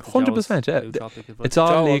listening to 100%, yeah. nootropic advice. It's all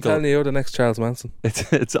Joe, I'm legal. telling you, you're the next Charles Manson.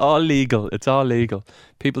 It's all legal. It's all legal.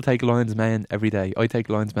 People take lion's mane every day. I take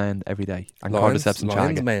lion's mane every day. And cordyceps and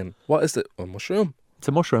Lion's chaga. mane. What is it? A mushroom? It's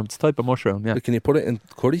a mushroom. It's a type of mushroom. Yeah. Like, can you put it in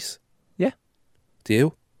curries? Yeah. Do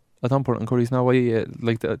you? I don't put it in curries now.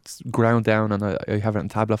 It's ground down and I have it in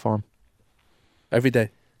tablet form Every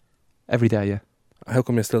day? every day. Yeah. How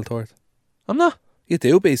come you're still tired? I'm not. You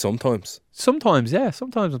do be sometimes. Sometimes, yeah.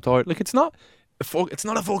 Sometimes I'm tired. Like it's not a fucking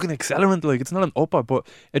accelerant. Like it's not an upper, but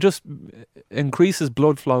it just increases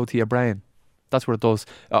blood flow to your brain. That's what it does.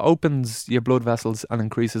 It opens your blood vessels and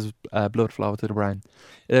increases blood flow to the brain.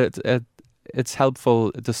 It's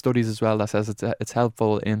helpful. The studies as well that says it's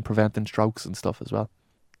helpful in preventing strokes and stuff as well.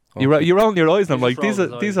 Okay. You're rolling your eyes, and I'm He like,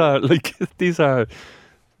 just these rolls his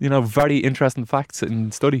are very interesting facts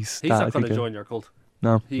in studies. He's that I not going think to join your cult.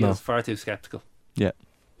 No. He No. is far too sceptical.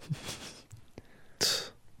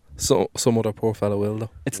 So some other poor fellow will though.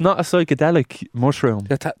 It's not a psychedelic mushroom.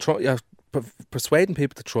 You're persuading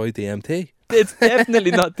people to try DMT. It's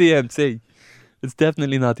definitely not DMT. It's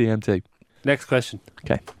definitely not DMT. Next question.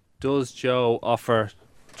 Okay. Does Joe offer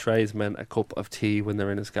tradesmen a cup of tea when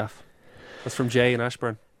they're in his gaff? That's from Jay in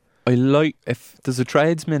Ashburn. I like if there's a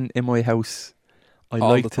tradesman in my house. I All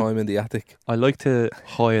like the to time in the attic. I like to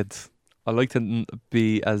hide I like to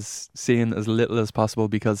be as seen as little as possible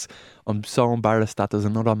because I'm so embarrassed that there's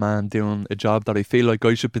another man doing a job that I feel like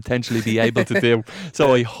I should potentially be able to do.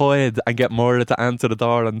 So I hide and get Moira to answer the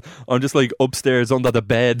door, and I'm just like upstairs under the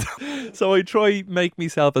bed. So I try make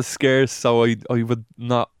myself as scarce so I would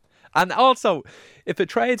not. And also, if a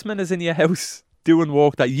tradesman is in your house doing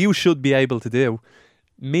work that you should be able to do,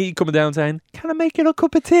 me coming down saying, "Can I make you a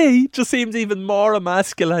cup of tea?" just seems even more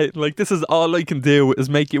emasculating. Like, this is all I can do is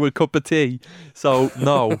make you a cup of tea. So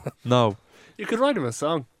no. You could write him a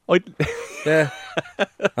song. Yeah.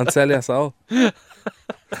 And sell us all.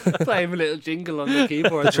 Play him a little jingle on the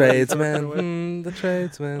keyboard. The tradesman. The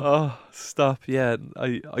tradesman. Oh, stop. Yeah,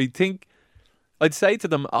 I think I'd say to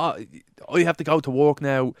them, I have to go to work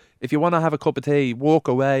now. If you want to have a cup of tea, walk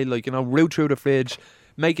away. Like, root through the fridge.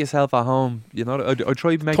 Make yourself at home. I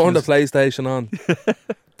try to make Turn the PlayStation on.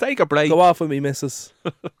 take a break. Go off with me, missus.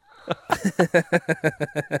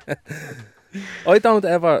 I don't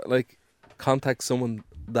ever contact someone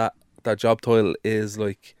that their job title is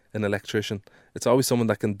like an electrician. It's always someone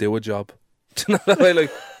that can do a job. Do you know that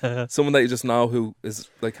way? Someone that you just know who is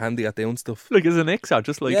handy at doing stuff. Like, as an Xer,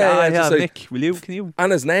 just like, just like, Mick, can you?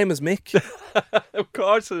 And his name is Mick. Of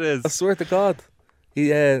course it is. I swear to God. He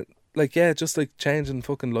just changing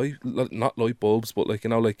fucking not light bulbs, but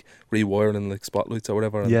rewiring spotlights or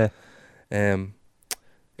whatever. And, Yeah.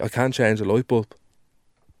 I can't change a light bulb.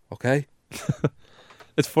 Okay.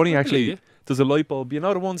 It's funny actually. There's a light bulb. The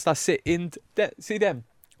ones that sit in. See them?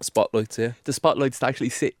 Spotlights, yeah. The spotlights that actually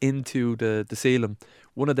sit into the ceiling.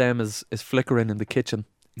 One of them is flickering in the kitchen,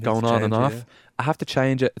 going on and off. I have to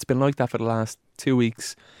change it. It's been like that for the last 2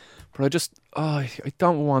 weeks. But I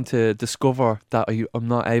don't want to discover that I'm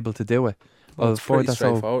not able to do it. Well, it's pretty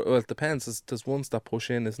straightforward. Well, it depends. There's ones that push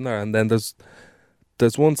in, isn't there? And then there's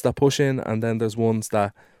ones that push in, and then there's ones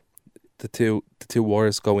that the two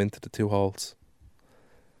wires go into the two holes,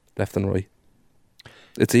 left and right.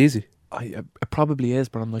 It's easy. It probably is,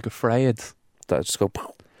 but I'm afraid That just go.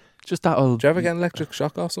 just that old. Do you ever get an electric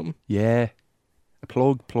shock or something? Yeah, a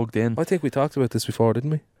plugged in. I think we talked about this before, didn't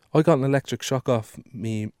we? I got an electric shock off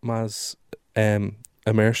me Maz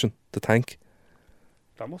immersion, the tank.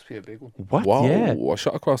 That must be a big one. What? Wow! Yeah. I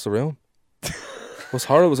shot across the room. It was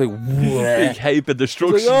horrible. It was Big heap of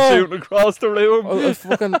destruction oh. shooting across the room. I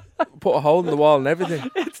fucking put a hole in the wall and everything.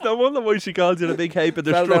 It's no wonder why she calls it a big heap of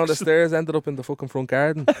Fell destruction. down the stairs, ended up in the fucking front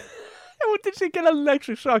garden. How did she get an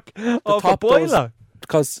electric shock off a top does. boiler?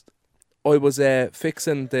 Because I was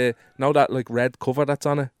fixing that red cover that's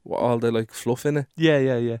on it, with all the fluff in it,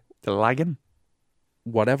 Yeah. The lagging.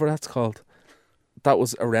 whatever that's called. That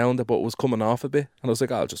was around it, but it was coming off a bit, and I was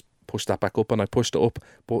like, I'll just push that back up, and I pushed it up,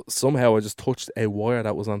 but somehow I just touched a wire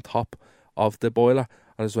that was on top of the boiler,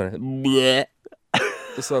 and I just went, bleh.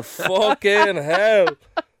 Just a fucking hell.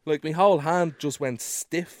 Like, my whole hand just went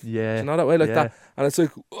stiff. Yeah. You know that way, like yeah. that, and it's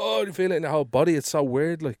like, oh, you feel it in your whole body. It's so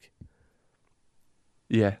weird. Like,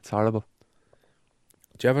 Yeah, it's horrible.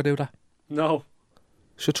 do you ever do that? No.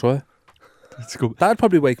 Should try. It's good. That'd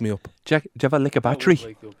probably wake me up. Do you ever lick a battery? That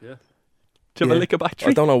would wake you up, yeah. Do you ever Yeah. lick a I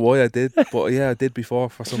battery? don't know why I did, but yeah, I did before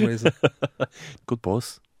for some reason. Good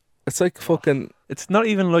buzz. It's like fucking It's not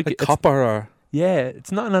even like like it's, copper or yeah,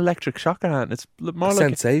 it's not an electric shock hand. It's more a like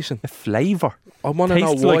sensation. a flavour. I want to know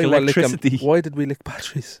tastes why like we're licking- electricity. Why did we lick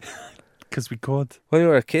batteries? Because we could. When we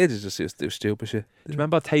were a kid, you just used to do stupid shit. Do you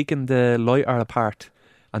remember taking the lighter apart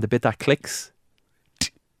and the bit that clicks?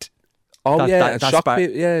 Oh That- yeah, that- and that shock spark-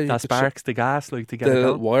 people. Yeah, you That could shock sparks the gas like to get the it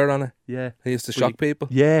little going. wire on it. Yeah. He used to Well, shock people.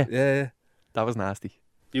 Yeah. Yeah. That was nasty.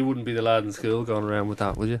 You wouldn't be the lad in school going around with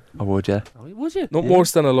that, would you? I would, yeah. Oh, would you? Not Yeah.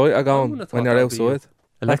 worse than a lighter going wouldn't have when thought you're that'd be you. outside.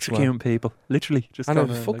 Electrocuting people. Literally. Just And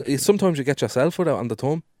going sometimes you get yourself with it on the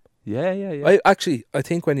thumb. Yeah. I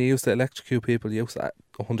think when you used to electrocute people, you used to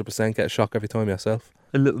 100% get a shock every time yourself.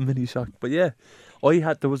 A little mini shock. But yeah,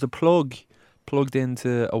 there was a plug plugged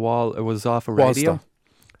into a wall. It was off a Was radio. there?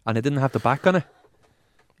 And it didn't have the back on it.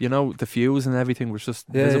 You know, the fuse and everything was just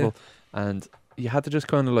Yeah, visible. And you had to just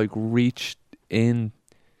kind of reach in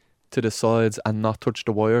to the sides and not touch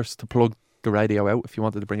the wires to plug the radio out if you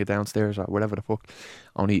wanted to bring it downstairs or whatever the fuck.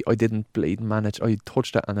 Only I didn't manage. I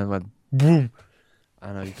touched it and then went boom.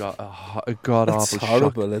 And I got a god It's awful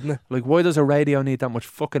horrible, shock. isn't it? Like, why does a radio need that much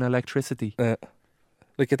fucking electricity?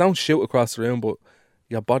 Like, you don't shoot across the room, but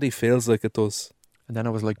your body feels like it does. And then I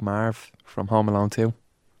was like Marv from Home Alone 2.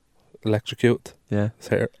 Electrocute. Yeah.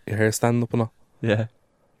 Your hair standing up and all. Yeah.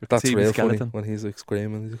 That's See the real funny skeleton. when he's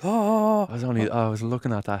screaming. He's like, oh. I was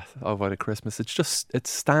looking at that over the Christmas. It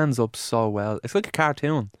stands up so well. It's like a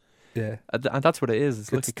cartoon. Yeah. And that's what it is.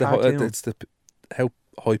 It's like a the cartoon. it's the how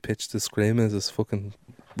high pitched the scream is fucking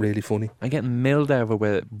really funny. I'm getting milled over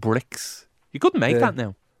with bricks. You couldn't make Yeah. that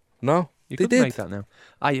now. No, You they couldn't did. make that now.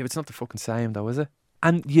 Yeah, it's not the fucking same though, is it?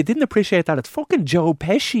 And you didn't appreciate that. It's fucking Joe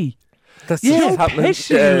Pesci. That's Yeah, just happening.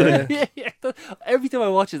 Pesci. Yeah. yeah, yeah. Every time I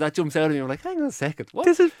watch it, that jumps out at me. I'm like, hang on a second. What?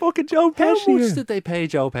 This is fucking Joe How Pesci. much here. did they pay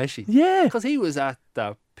Joe Pesci? Yeah. Because he was at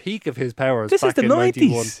the peak of his powers This is back the in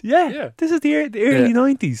 91. 90s. Yeah. Yeah. This is the early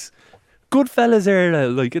 90s. Goodfellas era.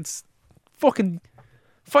 Like, it's fucking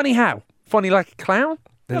funny how? Funny like a clown?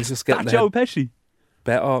 Then That's he's just getting that the Joe head Pesci.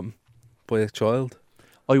 bet on by a child.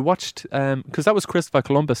 I watched, because that was Christopher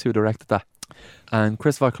Columbus who directed that. And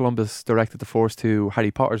Christopher Columbus directed the first two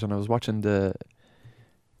Harry Potters, and I was watching the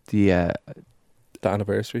The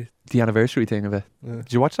anniversary. anniversary thing of it. Yeah.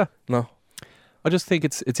 Did you watch that? No. I just think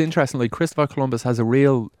it's interesting. Like, Christopher Columbus has a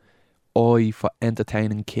real eye for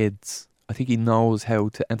entertaining kids. I think he knows how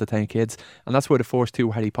to entertain kids, and that's where the first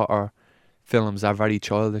two Harry Potter films are very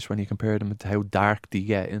childish when you compare them to how dark they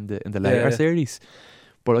get in the later Yeah. series.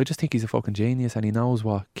 But I just think he's a fucking genius, and he knows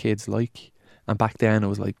what kids like. And back then, it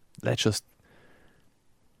was like, let's just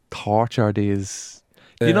torture these.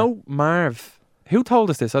 You Yeah. know, Marv. Who told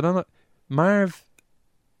us this? I don't know. Marv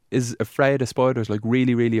is afraid of spiders, like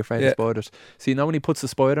really, really afraid Yeah. of spiders. So you know when he puts the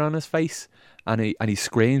spider on his face and he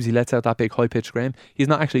screams, he lets out that big high pitched scream. He's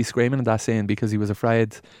not actually screaming in that scene because he was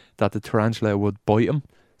afraid that the tarantula would bite him.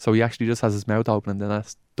 So he actually just has his mouth open, and then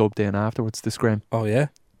that's dubbed in afterwards, the scream. Oh yeah.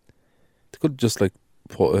 They could just like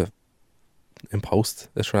put in post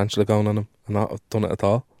a tarantula going on him and not have done it at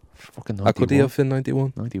all. Fucking How could he 91. have in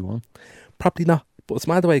 91? 91. Probably not. But it's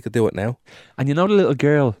mad the way he could do it now. And you know the little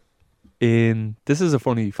girl in... This is a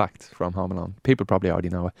funny fact from Home Alone. People probably already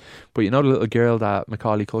know it. But you know the little girl that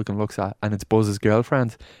Macaulay Culkin looks at, and it's Buzz's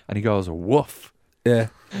girlfriend, and he goes, woof. Yeah.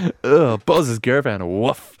 Ugh, Buzz's girlfriend,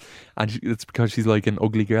 woof. And it's because she's like an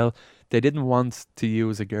ugly girl. They didn't want to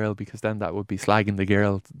use a girl because then that would be slagging the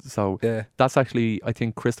girl. So Yeah. that's actually, I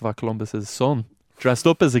think, Christopher Columbus's son dressed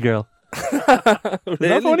up as a girl. Isn't that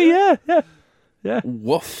Really? funny? Yeah, yeah. Yeah.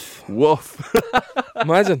 Woof. Woof.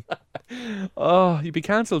 Imagine. Oh, you'd be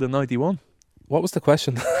cancelled in 91. What was the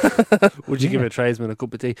question? Would you give a tradesman a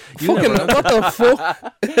cup of tea? You Fucking never what the fuck?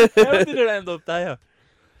 How did it end up there?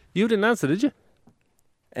 You didn't answer, did you?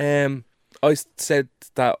 I said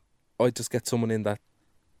that I'd just get someone in that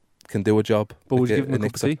can do a job. But would you Like give him a cup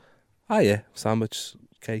of mixer. tea? Ah yeah, sandwich,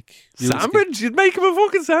 cake. You just Sandwich? You'd make him a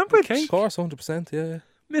fucking sandwich? get- Of course, 100%. Yeah.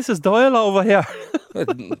 Mrs. Doyle over here.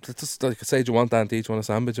 It's just like I say, do you want that? Do you want a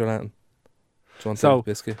sandwich or anything? Do you want So- a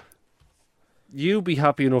biscuit? You'd be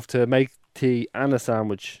happy enough to make tea and a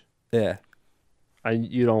sandwich, Yeah. and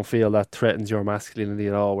you don't feel that threatens your masculinity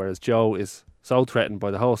at all, whereas Joe is so threatened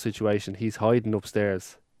by the whole situation, he's hiding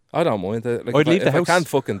upstairs. I don't mind it. Like, I'd if leave the if house. I can't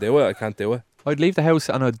fucking do it, I can't do it. I'd leave the house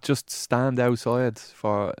and I'd just stand outside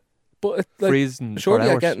for But it, like, freezing for surely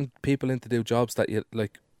you're hours. getting people in to do jobs that you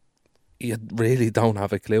like. You really don't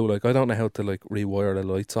have a clue. Like I don't know how to like rewire a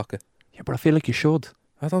light socket. Yeah, but I feel like you should.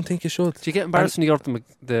 I don't think you should. Do you get embarrassed when you go to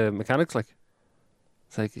the mechanics? Like,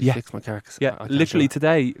 it's like, Yeah. fix my car. 'Cause Yeah, I can't literally do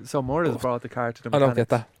today, so Maura's brought the car to the I mechanic. don't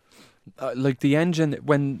get that. Like the engine,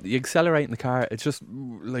 when you accelerate in the car, it's just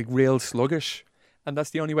like real sluggish. And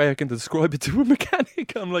that's the only way I can describe it to a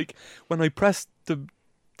mechanic. I'm like, when I press the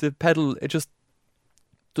pedal, it just,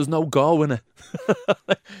 there's no go in it.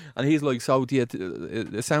 And he's like, so do you,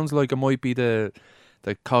 it sounds like it might be the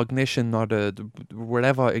cognition or the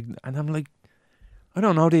whatever. And I'm like, I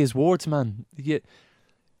don't know these words, man.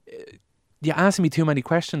 You asking me too many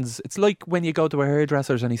questions. It's like when you go to a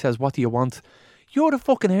hairdresser's and he says, what do you want? You're the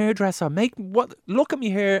fucking hairdresser. Look at me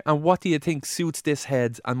hair and what do you think suits this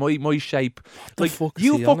head and my shape? the Like, fuck is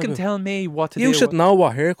you he on fucking about? tell me what to do. You should know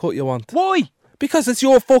what haircut you want Why? because it's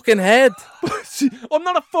your fucking head. I'm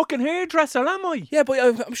not a fucking hairdresser, am I? Yeah, but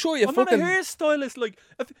I'm sure you I'm fucking. not a hairstylist. Like,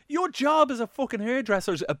 if your job as a fucking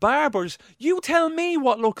hairdresser's, a barber's, you tell me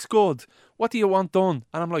what looks good. What do you want done?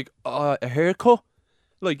 And I'm like, a haircut?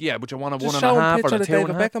 Like, yeah, but you want a Just 1.5 show him a or picture a of 2.5?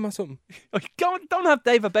 David Beckham or something. Like, don't have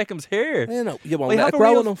David Beckham's hair. You know, you I won't let have it a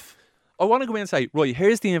grow real- enough. I want to go in and say, right,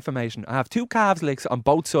 here's the information. I have 2 calves legs on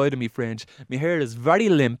both sides of me fringe. My hair is very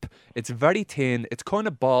limp. It's very thin. It's kind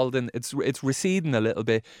of balding. It's receding a little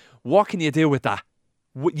bit. What can you do with that?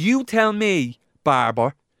 You tell me,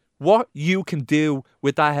 barber, what you can do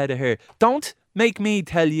with that head of hair. Don't make me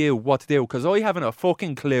tell you what to do because I haven't a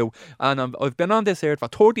fucking clue. And I've been on this earth for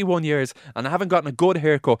 31 years and I haven't gotten a good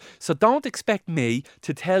haircut. So don't expect me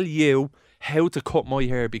to tell you how to cut my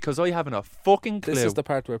hair because I haven't a fucking clue. This is the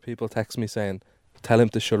part where people text me saying, "Tell him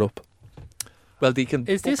to shut up." Well, they can.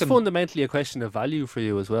 Is this fucking- fundamentally a question of value for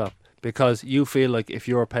you as well? Because you feel like if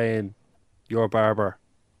you're paying your barber,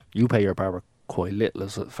 you pay your barber quite little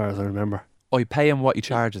as far as I remember. I pay him what he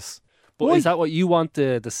charges. But Why? is that what you want,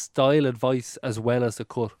 the style advice as well as the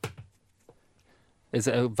cut? Is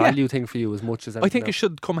it a value thing for you as much as anything I think it else?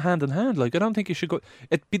 should come hand in hand. Like, I don't think you should go.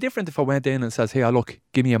 It'd be different if I went in and says, "Hey, look,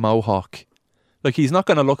 give me a mohawk." Like, he's not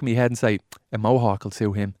going to look at me head and say a mohawk will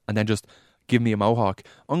suit him, and then just give me a mohawk.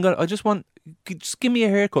 I just want, just give me a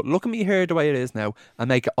haircut. Look at me hair the way it is now, and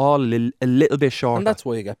make it all a little bit shorter. And that's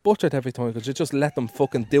why you get butchered every time, because you just let them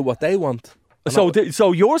fucking do what they want. And so. that-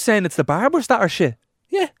 So you're saying it's the barbers that are shit?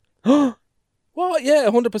 yeah. What? Yeah,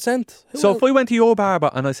 100%. So if I went to your barber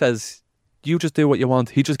and I says, "You just do what you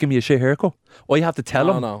want," he just give me a shit haircut. I have to tell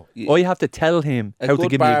him. No. I have to tell him A how to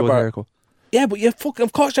good give me a good barber- haircut. Yeah, but you fucking,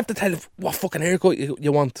 of course you have to tell him what fucking haircut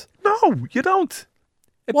you want. No, you don't.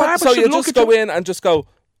 A What? barber So should you look just at go in and just go,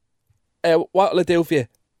 what'll I do for you?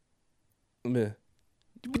 Yeah.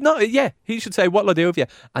 No, yeah, he should say, "What'll I do with you?"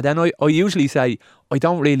 And then I usually say, I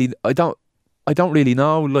don't really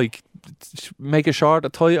know. Like, make it short, a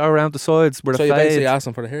tie around the sides with So a you're basically fade.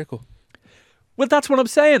 asking for the haircut. Well, that's what I'm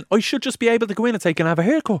saying. I should just be able to go in and say, "Can I have a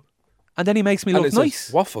haircut?" And then he makes me And look he says,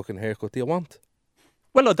 nice. what fucking haircut do you want?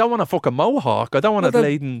 Well, I don't want a fucking mohawk. I don't want Well, a then-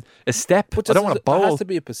 laden a step. But I don't want a there has bowl. to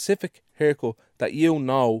be a specific haircut that you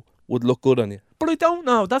know would look good on you. But I don't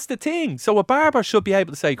know. That's the thing. So a barber should be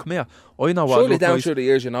able to say, "Come here. I know what Surely look down nice." through the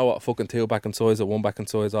years you know what a fucking 2 back and size or 1 back and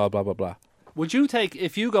size or blah blah blah. Would you take,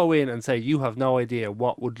 if you go in and say you have no idea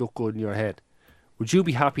what would look good in your head, would you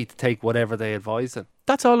be happy to take whatever they advise then?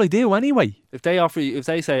 That's all I do anyway. If they offer you, if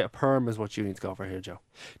they say a perm is what you need to go for here, Joe.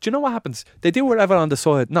 Do you know what happens? They do whatever on the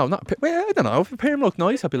side. No, not. Well, I don't know. If a perm look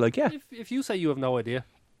nice, I'd be like, yeah. If you say you have no idea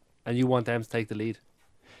and you want them to take the lead,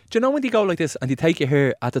 Do you know when they go like this and they take your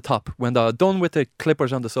hair at the top? When they're done with the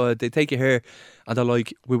clippers on the side, they take your hair and they're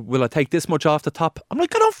like, will I take this much off the top? I'm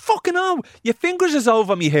like, I don't fucking know. Your fingers is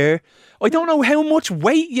over me hair. I don't know how much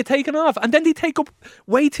weight you're taking off. And then they take up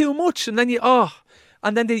way too much. And then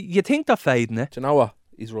you think they're fading it. Do you know what?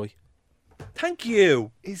 He's right. Thank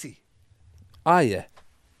you. Is he? Ah, yeah.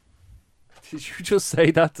 did you just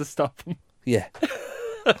say that to stop him? Yeah.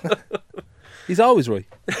 He's always right.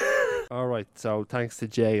 All right, so thanks to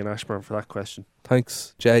Jay and Ashburn for that question.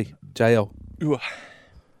 Thanks, J.O.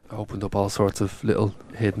 Opened up all sorts of little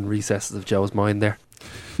hidden recesses of Joe's mind there.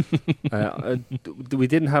 We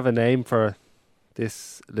didn't have a name for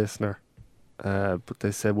this listener, but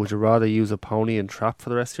they said, would you rather use a pony and trap for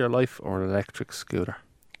the rest of your life or an electric scooter?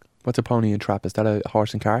 What's a pony and trap? Is that a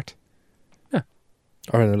horse and cart?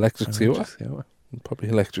 Or an electric scooter. Electric scooter. Probably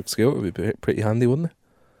an electric scooter would be pretty handy, wouldn't it?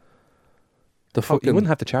 The You fucking wouldn't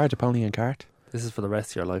have to charge a pony and cart. This is for the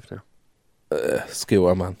rest of your life now.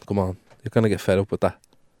 scooter, man. Come on. You're going to get fed up with that.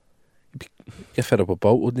 Get fed up with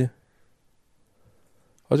boat, wouldn't you?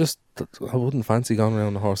 I wouldn't fancy going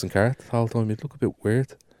around a horse and cart the whole time. You'd look a bit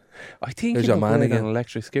weird. I think There's you your look man weird on again. an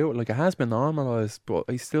electric scooter. Like, it has been normalised, but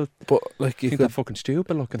I still But like, you think they're could, fucking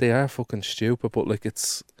stupid looking. they are fucking stupid. But like,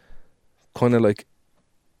 it's kind of like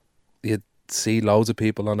you'd see loads of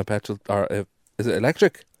people on a petrol or is it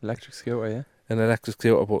electric? Electric scooter, yeah. An electric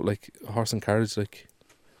scooter, but like a horse and carriage. Like,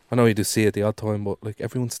 I know you do see it the odd time, but like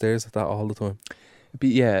everyone stares at that all the time. But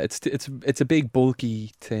yeah, it's a big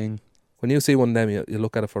bulky thing. When you see one of them, you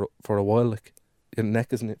look at it for a while. Like, your neck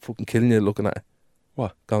isn't fucking killing you looking at it.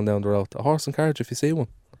 What? Going down the road. A horse and carriage, if you see one.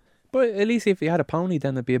 But at least if you had a pony,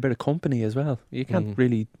 then it'd be a bit of company as well. You can't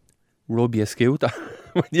really rub your scooter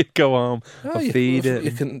when you go home and feed it.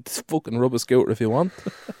 You can fucking rub a scooter if you want.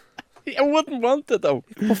 I wouldn't want it though.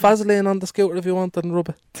 You can put Vaseline on the scooter if you want and rub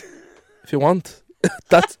it. If you want.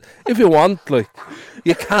 That's if you want, like.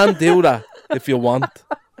 You can do that if you want.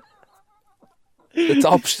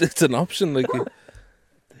 It's an option, like.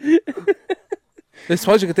 I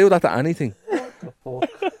suppose you could do that to anything.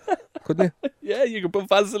 Couldn't you? Yeah, you can put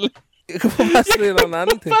Vaseline. You could put Vaseline on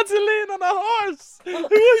anything. Vaseline on a horse.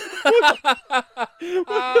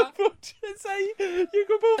 What would you say? You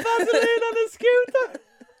can put Vaseline on a scooter.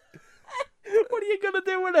 What are you gonna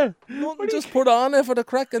do with it? Nothing, just put it on there for the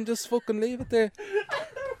crack and just fucking leave it there.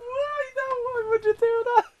 Why would you do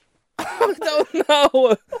that? I don't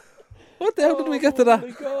know. What the hell did we get to Oh that?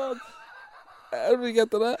 my god! How did we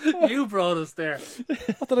get to that? You brought us there.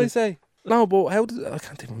 What did I say? No, but how did I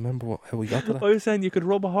can't even remember how we got to I that. was saying you could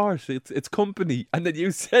rub a horse. It's company, and then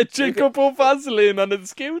you said you could put Vaseline on a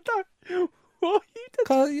scooter. Why?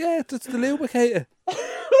 Yeah, it's the lubricator.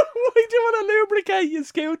 Why do you want to lubricate your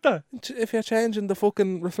scooter? If you're changing the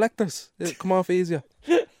fucking reflectors, it'll come off easier.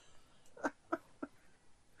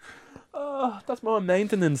 Oh, that's more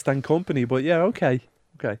maintenance than company. But yeah, okay.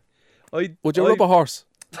 Would you rub a horse?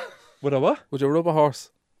 Would I what? Would you rub a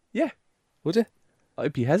horse? Yeah. Would you?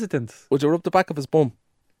 I'd be hesitant. Would you rub the back of his bum?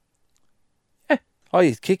 Yeah. Oh,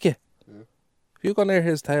 he'd kick you. If you go near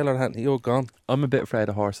his tail or anything, you're gone. I'm a bit afraid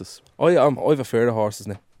of horses. I have a fear of horses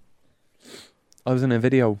now. I was in a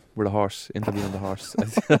video with a horse, interviewing the horse,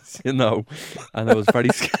 as you know, and I was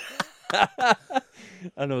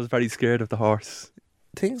very scared of the horse.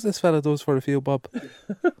 Things this fella does for a few bob.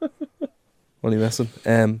 Only messing.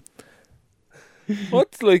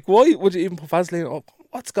 What's like? Why would you even put Vaseline up?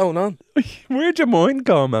 What's going on? Where'd your mind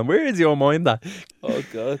go, man? Where is your mind at? Oh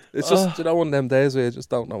God! It's just one of them days where you just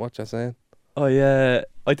don't know what you're saying. Oh yeah,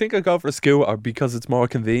 I think I'd go for a scooter because it's more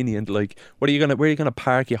convenient. Like, where are you gonna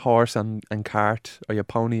park your horse and cart, or your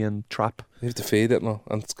pony and trap? You have to feed it now,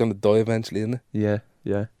 and it's gonna die eventually, isn't it?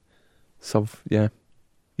 Yeah. So yeah,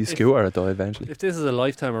 you scooter it die eventually. If this is a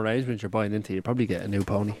lifetime arrangement you're buying into, you probably get a new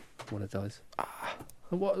pony when it dies.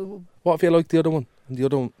 What if you like the other one? And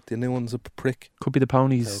the new one's a prick. Could be the There it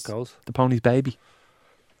pony's goes.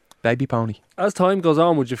 baby pony. As time goes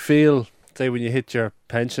on, would you feel, say, when you hit your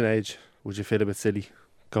pension age, would you feel a bit silly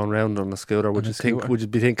going round on a scooter? Would On a you think? scooter? Would you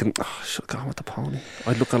be thinking, oh, I should have gone with the pony?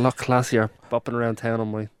 I'd look a lot classier bopping around town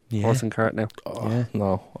on my Yeah. horse and cart now. Oh, Yeah.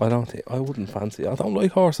 No, I don't think. I wouldn't fancy it. I don't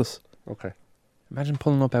like horses. Okay. Imagine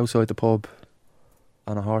pulling up outside the pub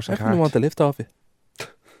on a horse and Everyone cart. want the lift off you.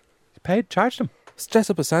 Charge them.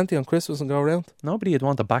 Dress up a Santy on Christmas and go around. Nobody would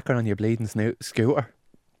want a backer on your bleeding scooter.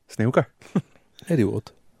 Snooker. Yeah, they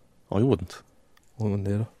would. I wouldn't. I wouldn't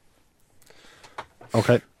do that.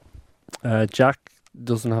 Okay. Jack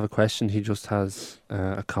doesn't have a question. He just has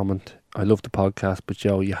a comment. I love the podcast, but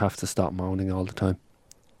Joe, you have to stop moaning all the time.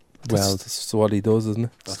 Well, That's what he does, isn't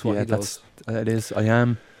it? That's what yeah, he does. it is. I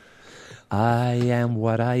am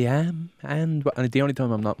what I am, and the only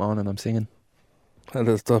time I'm not moaning, I'm singing. And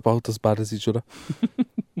it's about as bad as each other.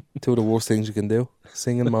 Two of the worst things you can do: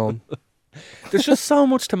 sing and moan. There's just so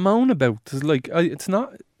much to moan about. There's like, it's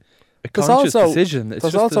not a There's conscious also- decision. It's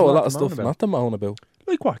There's just also a lot to of moan stuff about. not to moan about.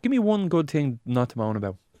 Like what? Give me one good thing not to moan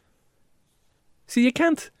about. See, you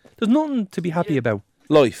can't. There's nothing to be happy about.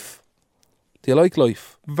 Life. Do you like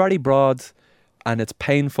life? Very broad, and it's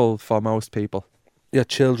painful for most people. Yeah,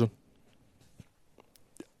 children.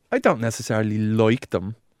 I don't necessarily like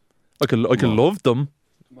them. I could love them.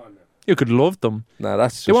 You could love them. Nah,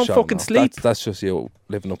 that's just They won't showing fucking off. sleep. That's just you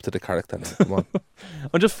living up to the character. Now. Come on.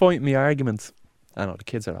 I'm just fighting my arguments. I know the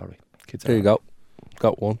kids are alright. Kids are There you go.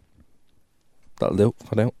 Got one. That'll do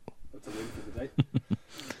for now.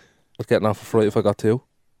 I'd get off a fright if I got two.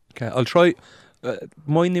 Okay, I'll try.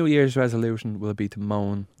 My New Year's resolution will be to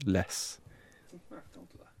moan less.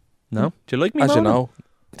 No? Do you like me As you moaning? know,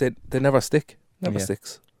 they never stick. Never Yeah.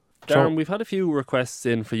 sticks. Darren, we've had a few requests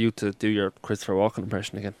in for you to do your Christopher Walken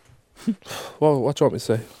impression again. Well, what do you want me to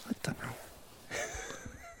say? I don't know.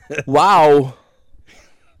 Wow.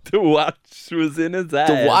 The watch was in his ass.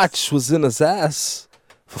 The watch was in his ass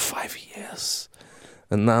for 5 years.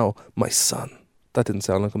 And now, my son. That didn't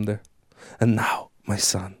sound like him there. And now, my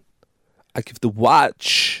son. I give the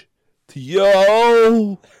watch to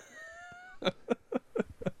yo.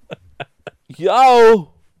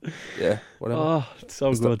 Yo. Yeah, whatever. Oh, it's so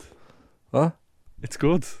Is that- good. Huh? It's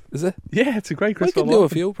good. Is it? Yeah, it's a great I Christopher can do a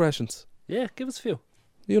Walken. few impressions. Yeah, give us a few.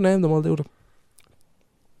 You name them, I'll do them.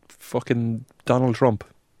 Fucking Donald Trump.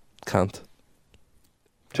 Can't.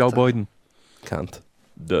 Joe Biden. Can't.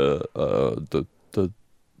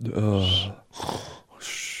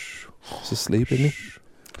 He's asleep, isn't he?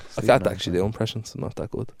 I can't actually do impressions. I'm not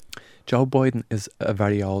that good. Joe Biden is a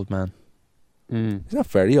very old man. He's not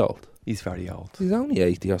very old. He's very old. He's only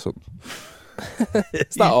 80 or something.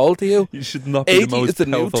 It's not old to you, You should not 80 be the most is the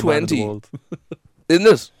new powerful man in the 20. world. isn't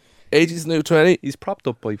it? 80's new 20. He's propped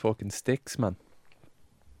up by fucking sticks, man.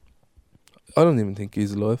 I don't even think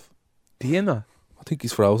he's alive. Do you know? I think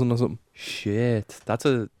he's frozen or something. Shit, that's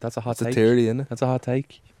a hot It's a take. theory, isn't it? That's a hot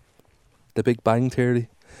take. The Big Bang Theory.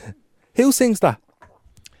 Who sings that?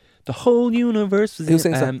 The whole universe was Who in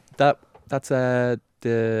sings that? That's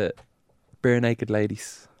the Bare Naked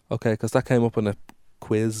Ladies. Okay, because that came up in a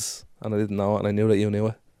quiz and I didn't know it, and I knew that you knew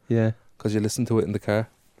it Yeah, because you listened to it in the car.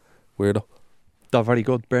 Weirdo. they're very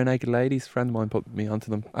good. Bare Naked Ladies. Friend of mine put me onto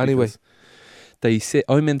them. Anyway. because they say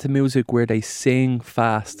I'm into music where they sing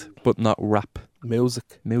fast but not rap.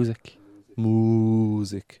 Music. Music.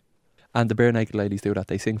 And And the Bare Naked Ladies do that.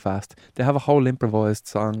 They sing fast. They have a whole improvised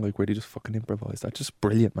song like where they just fucking improvise. That's just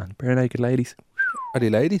brilliant, man. Bare Naked Ladies. are they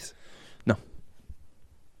ladies? No.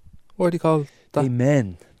 What do you call that?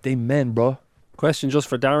 They men, bro. Question just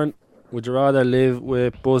for Darren. Would you rather live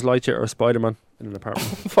with Buzz Lightyear or Spider-Man in an apartment?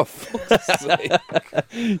 For fuck's sake.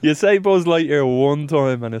 You say Buzz Lightyear one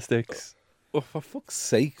time and it sticks. Oh, for fuck's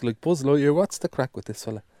sake. Like Buzz Lightyear, what's the crack with this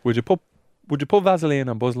fella? Would you put Vaseline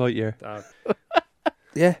on Buzz Lightyear? Dad.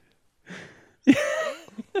 Yeah.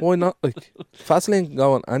 Why not? Like, Vaseline can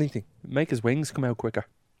go on anything. Make his wings come out quicker.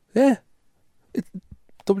 Yeah. It,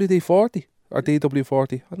 WD-40 or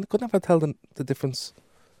DW-40. I could never tell the difference.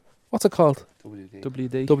 What's it called? WD.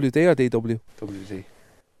 WD or DW? WD.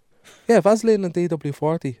 Yeah, Vaseline and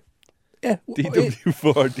DW-40. Yeah.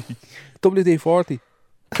 DW40. WD-40.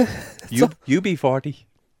 UB40.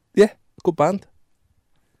 Good band.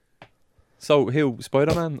 So who?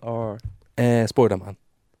 Spider-Man or? Spider-Man.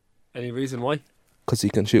 Any reason why? Because he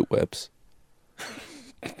can shoot webs.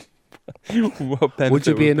 What benefit Would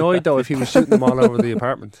you be would annoyed though if he was shooting them all over the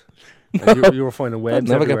apartment? Like you were finding webs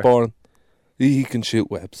Never everywhere. get boring. He can shoot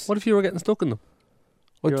webs. What if you were getting stuck in them?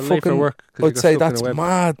 I'd You're late for fucking- work. 'cause you I'd got say stuck in a that's web.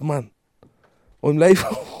 mad, man. I'm late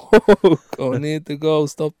for work. I need to go.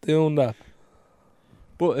 Stop doing that.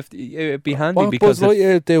 But if it'd be handy What because Buzz if,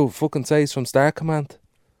 Lightyear do? Fucking say he's from Star Command.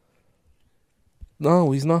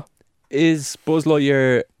 No, he's not. is Buzz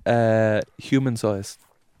Lightyear human sized,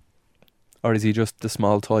 or is he just the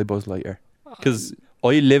small toy Buzz Lightyear? Because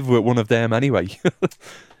I live with one of them anyway.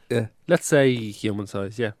 Let's say human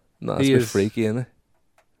size, yeah. No, it's He a bit is- freaky, isn't it?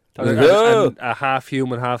 And a half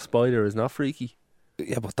human, half spider is not freaky.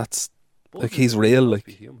 Yeah, but that's like he's real. Be Like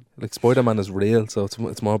human. Spider-Man is real, so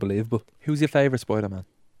it's more believable. Who's your favourite Spider-Man?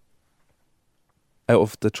 Out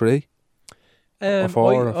of the three, four or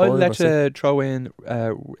I'd five let or you throw in.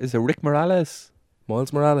 Is it Rick Morales?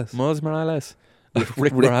 Miles Morales. Miles Morales.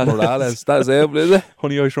 Rick Morales. That's him, is it?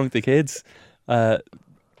 Honey, I Shrunk the Kids.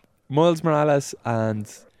 Miles Morales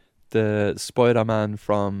and the Spider-Man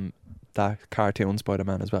from that cartoon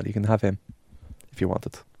Spider-Man as well. You can have him if you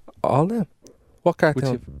wanted. All them. What Would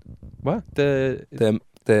cartoon? you- What?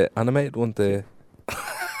 The animated one. The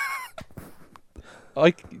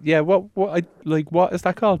What is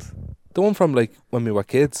that called? one from like when we were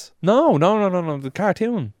kids. No. The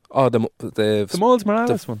cartoon. Oh, the The Miles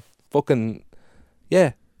Morales one. fucking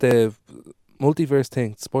the multiverse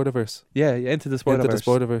thing, Spider-Verse. Yeah, Into the Spider-Verse. Into the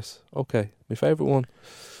Spider-Verse. Okay, my favourite one.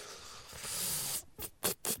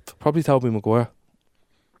 Probably Tobey Maguire.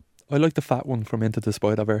 I like the fat one from Into the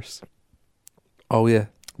Spider-Verse, Oh yeah,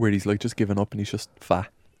 where he's like just giving up and he's just fat.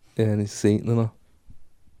 yeah, and he's seen, you know.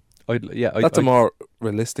 That's a more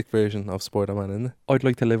realistic version of Spider-Man, isn't it? I'd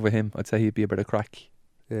like to live with him. I'd say he'd be a bit of crack,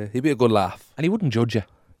 Yeah, he'd be a good laugh. and he wouldn't judge you.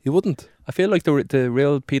 He wouldn't. I feel like the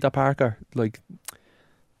real Peter Parker, like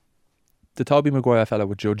the Tobey Maguire fella,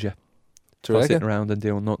 would judge you Do you for reckon? sitting around and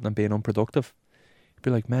doing nothing and being unproductive. He'd be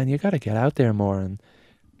like, "Man, you got to get out there more and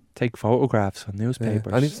take photographs on Yeah.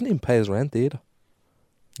 newspapers." And he doesn't even pay his rent either.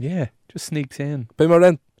 Yeah, just sneaks in. Pay my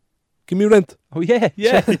rent. Give me rent. Oh yeah.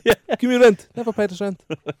 Give me rent. Never paid his rent.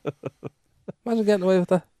 Imagine getting away with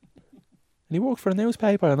that. And he worked for a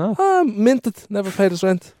newspaper, I know. Minted. Never paid his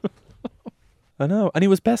rent. I know. And he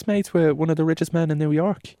was best mates with one of the richest men in New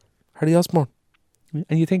York. Harry Osborn.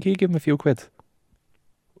 And you think he'd give him a few quid?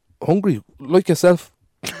 Hungry, like yourself.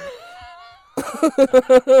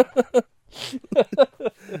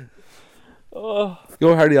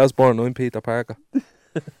 You're Harry Osborn, I'm Peter Parker.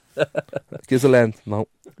 Gives a lend. No.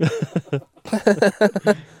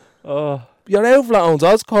 Oh, Your outlet owns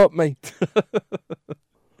Oscorp, mate.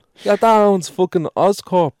 Your dad owns fucking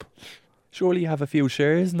Oscorp. surely you have a few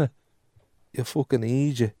shares in it. You fucking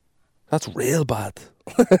idiot. That's real bad.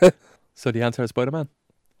 So the answer is Spider-Man.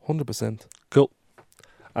 100%.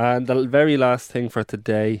 And the very last thing for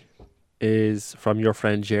today is from your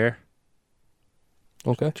friend Jer,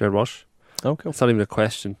 Okay. Jared Walsh. Okay. It's not even a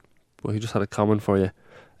question, but he just had a comment for you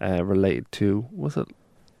related to, was it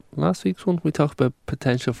last week's one? We talked about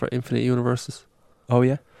potential for infinite universes. Oh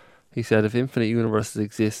yeah. He said if infinite universes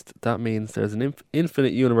exist, that means there's an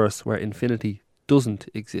infinite universe where infinity doesn't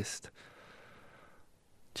exist.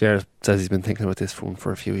 Jared says he's been thinking about this one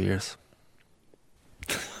for a few years.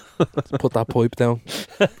 Put that pipe down.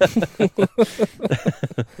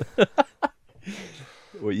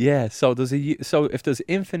 Well, yeah. So so if there's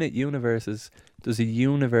infinite universes, there's a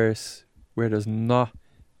universe where there's not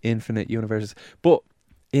infinite universes. But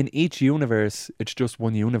in each universe, it's just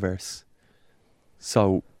one universe.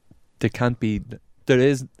 So there can't be.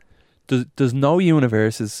 There's no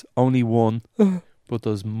universes, only one, but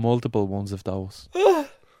there's multiple ones of those.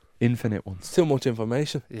 Infinite It's ones. too much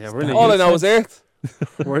information. Yeah, we're in, All I know is Earth.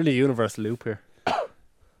 we're in a universe loop here.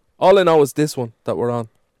 All I know is this one that we're on.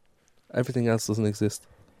 Everything else doesn't exist.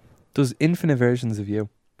 There's infinite versions of you.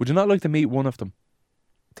 Would you not like to meet one of them?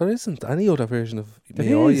 There isn't any other version of There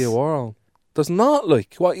me or is. you or on. There's not,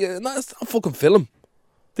 like, what? Yeah, no, it's not a fucking film.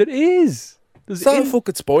 There is. There's It's not a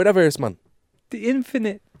fucking Spider-Verse, man. the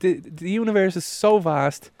infinite. The universe is so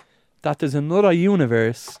vast that there's another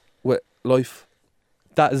universe With life.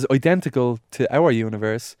 that is identical to our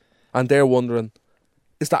universe. And they're wondering,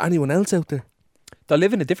 is there anyone else out there? They're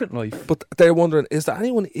living a different life. But they're wondering, is there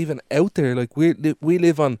anyone even out there? Like, we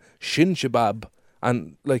live on Shinshibab,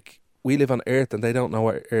 and like we live on Earth, and they don't know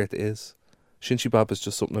what Earth is. Shinshibab is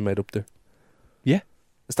just something I made up there. Yeah.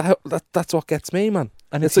 Is that that's what gets me, man?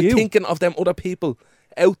 And it's it's like you. thinking of them other people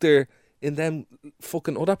out there in them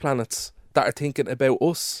fucking other planets that are thinking about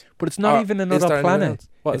us. But it's not Or even is there another anyone planet. else?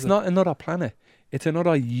 What It's is it? not another planet. It's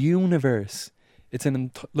another universe. It's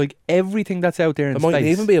like everything that's out there in It space. mightn't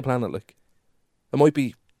even be a planet. Like, it might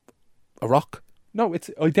be a rock. No, it's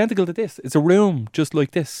identical to this. It's a room just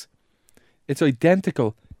like this. It's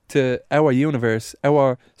identical to our universe,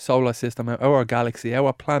 our solar system, our galaxy,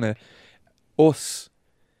 our planet, us.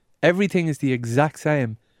 Everything is the exact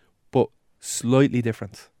same, but slightly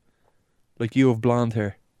different. Like you have blonde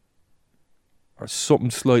hair. Or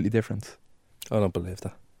something slightly different. I don't believe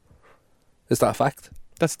that. Is that a fact?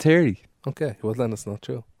 That's theory. Okay, well then it's not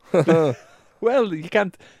true. Well, you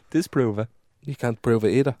can't disprove it. You can't prove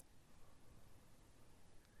it either.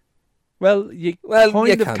 Well, you Well, kind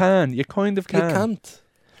you of can. can. You kind of can. You can't.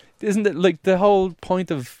 Isn't it like the whole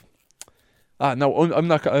point of... no, I'm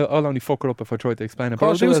not. I'll only fuck it up if I try to explain it. But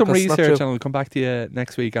I'll course you do will, some 'cause it's not research true. and I'll come back to you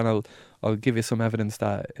next week and I'll give you some evidence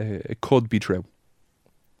that it could be true.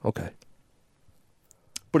 Okay.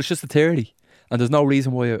 But it's just a theory, and there's no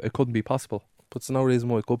reason why it couldn't be possible. But there's no reason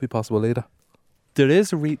why it could be possible either. There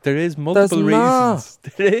is there is multiple not. reasons.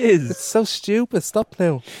 There is. It's so stupid. Stop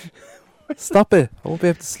now. Stop it. I won't be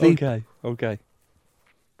able to sleep. Okay.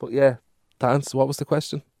 But yeah, Dance, what was the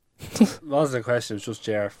question? Wasn't a question, it was just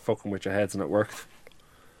JR fucking with your heads and it worked.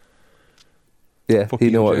 Yeah, Fuck he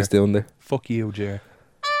you, knew what Jer. he was doing there. Fuck you, Jer.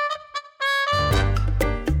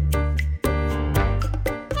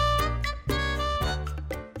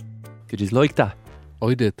 Did you like that?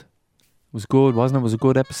 I did. It was good, wasn't it? It was a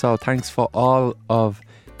good episode. Thanks for all of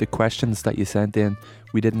the questions that you sent in.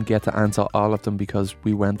 We didn't get to answer all of them because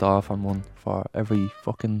we went off on one for every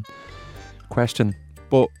fucking question.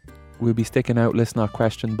 But we'll be sticking out listener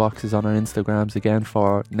question boxes on our Instagrams again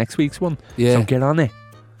for next week's one. Yeah. So get on it.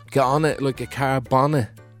 Get on it like a car bonnet.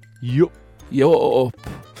 Yup. Yo up.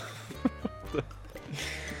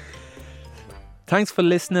 Thanks for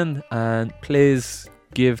listening, and please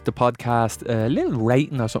give the podcast a little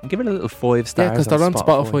rating or something. Give it a little 5 stars. Yeah, 'cause they're on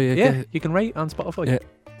Spotify, you Yeah, get- you can rate on Spotify. Yeah.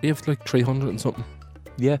 You have like 300 and something.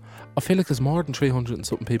 Yeah. I feel like there's more than 300 and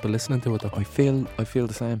something people listening to it though. I feel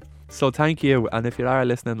the same. So thank you, and if you are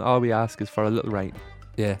listening, all we ask is for a little rating.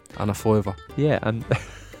 Yeah, and a fiver. Yeah, and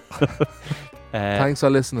Thanks for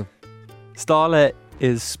listening. Stala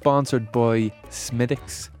is sponsored by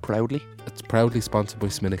Smiddix, proudly. It's proudly sponsored by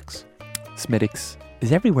Smiddix. Smiddix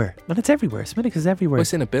is everywhere. Man, it's everywhere. Smiddix is everywhere. I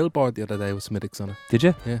seen a billboard the other day with Smiddix on it. Did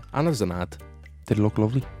you? Yeah, and there's an ad. Did it look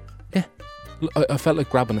lovely? I felt like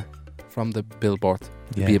grabbing it from the billboard.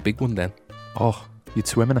 It'd be a big one then. Oh, you'd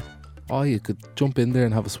swim in it. Oh, you could jump in there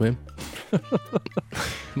and have a swim.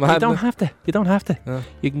 You don't have to. You don't have to. No.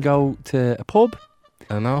 You can go to a pub,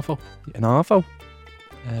 An awful. an Arvo,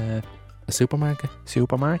 A supermarket.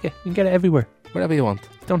 supermarket. You can get it everywhere. Whatever you want.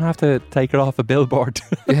 You don't have to take it off a billboard.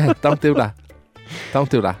 Yeah, don't do that. Don't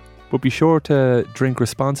do that. But be sure to drink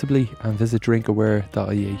responsibly and visit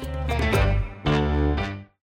drinkaware.ie.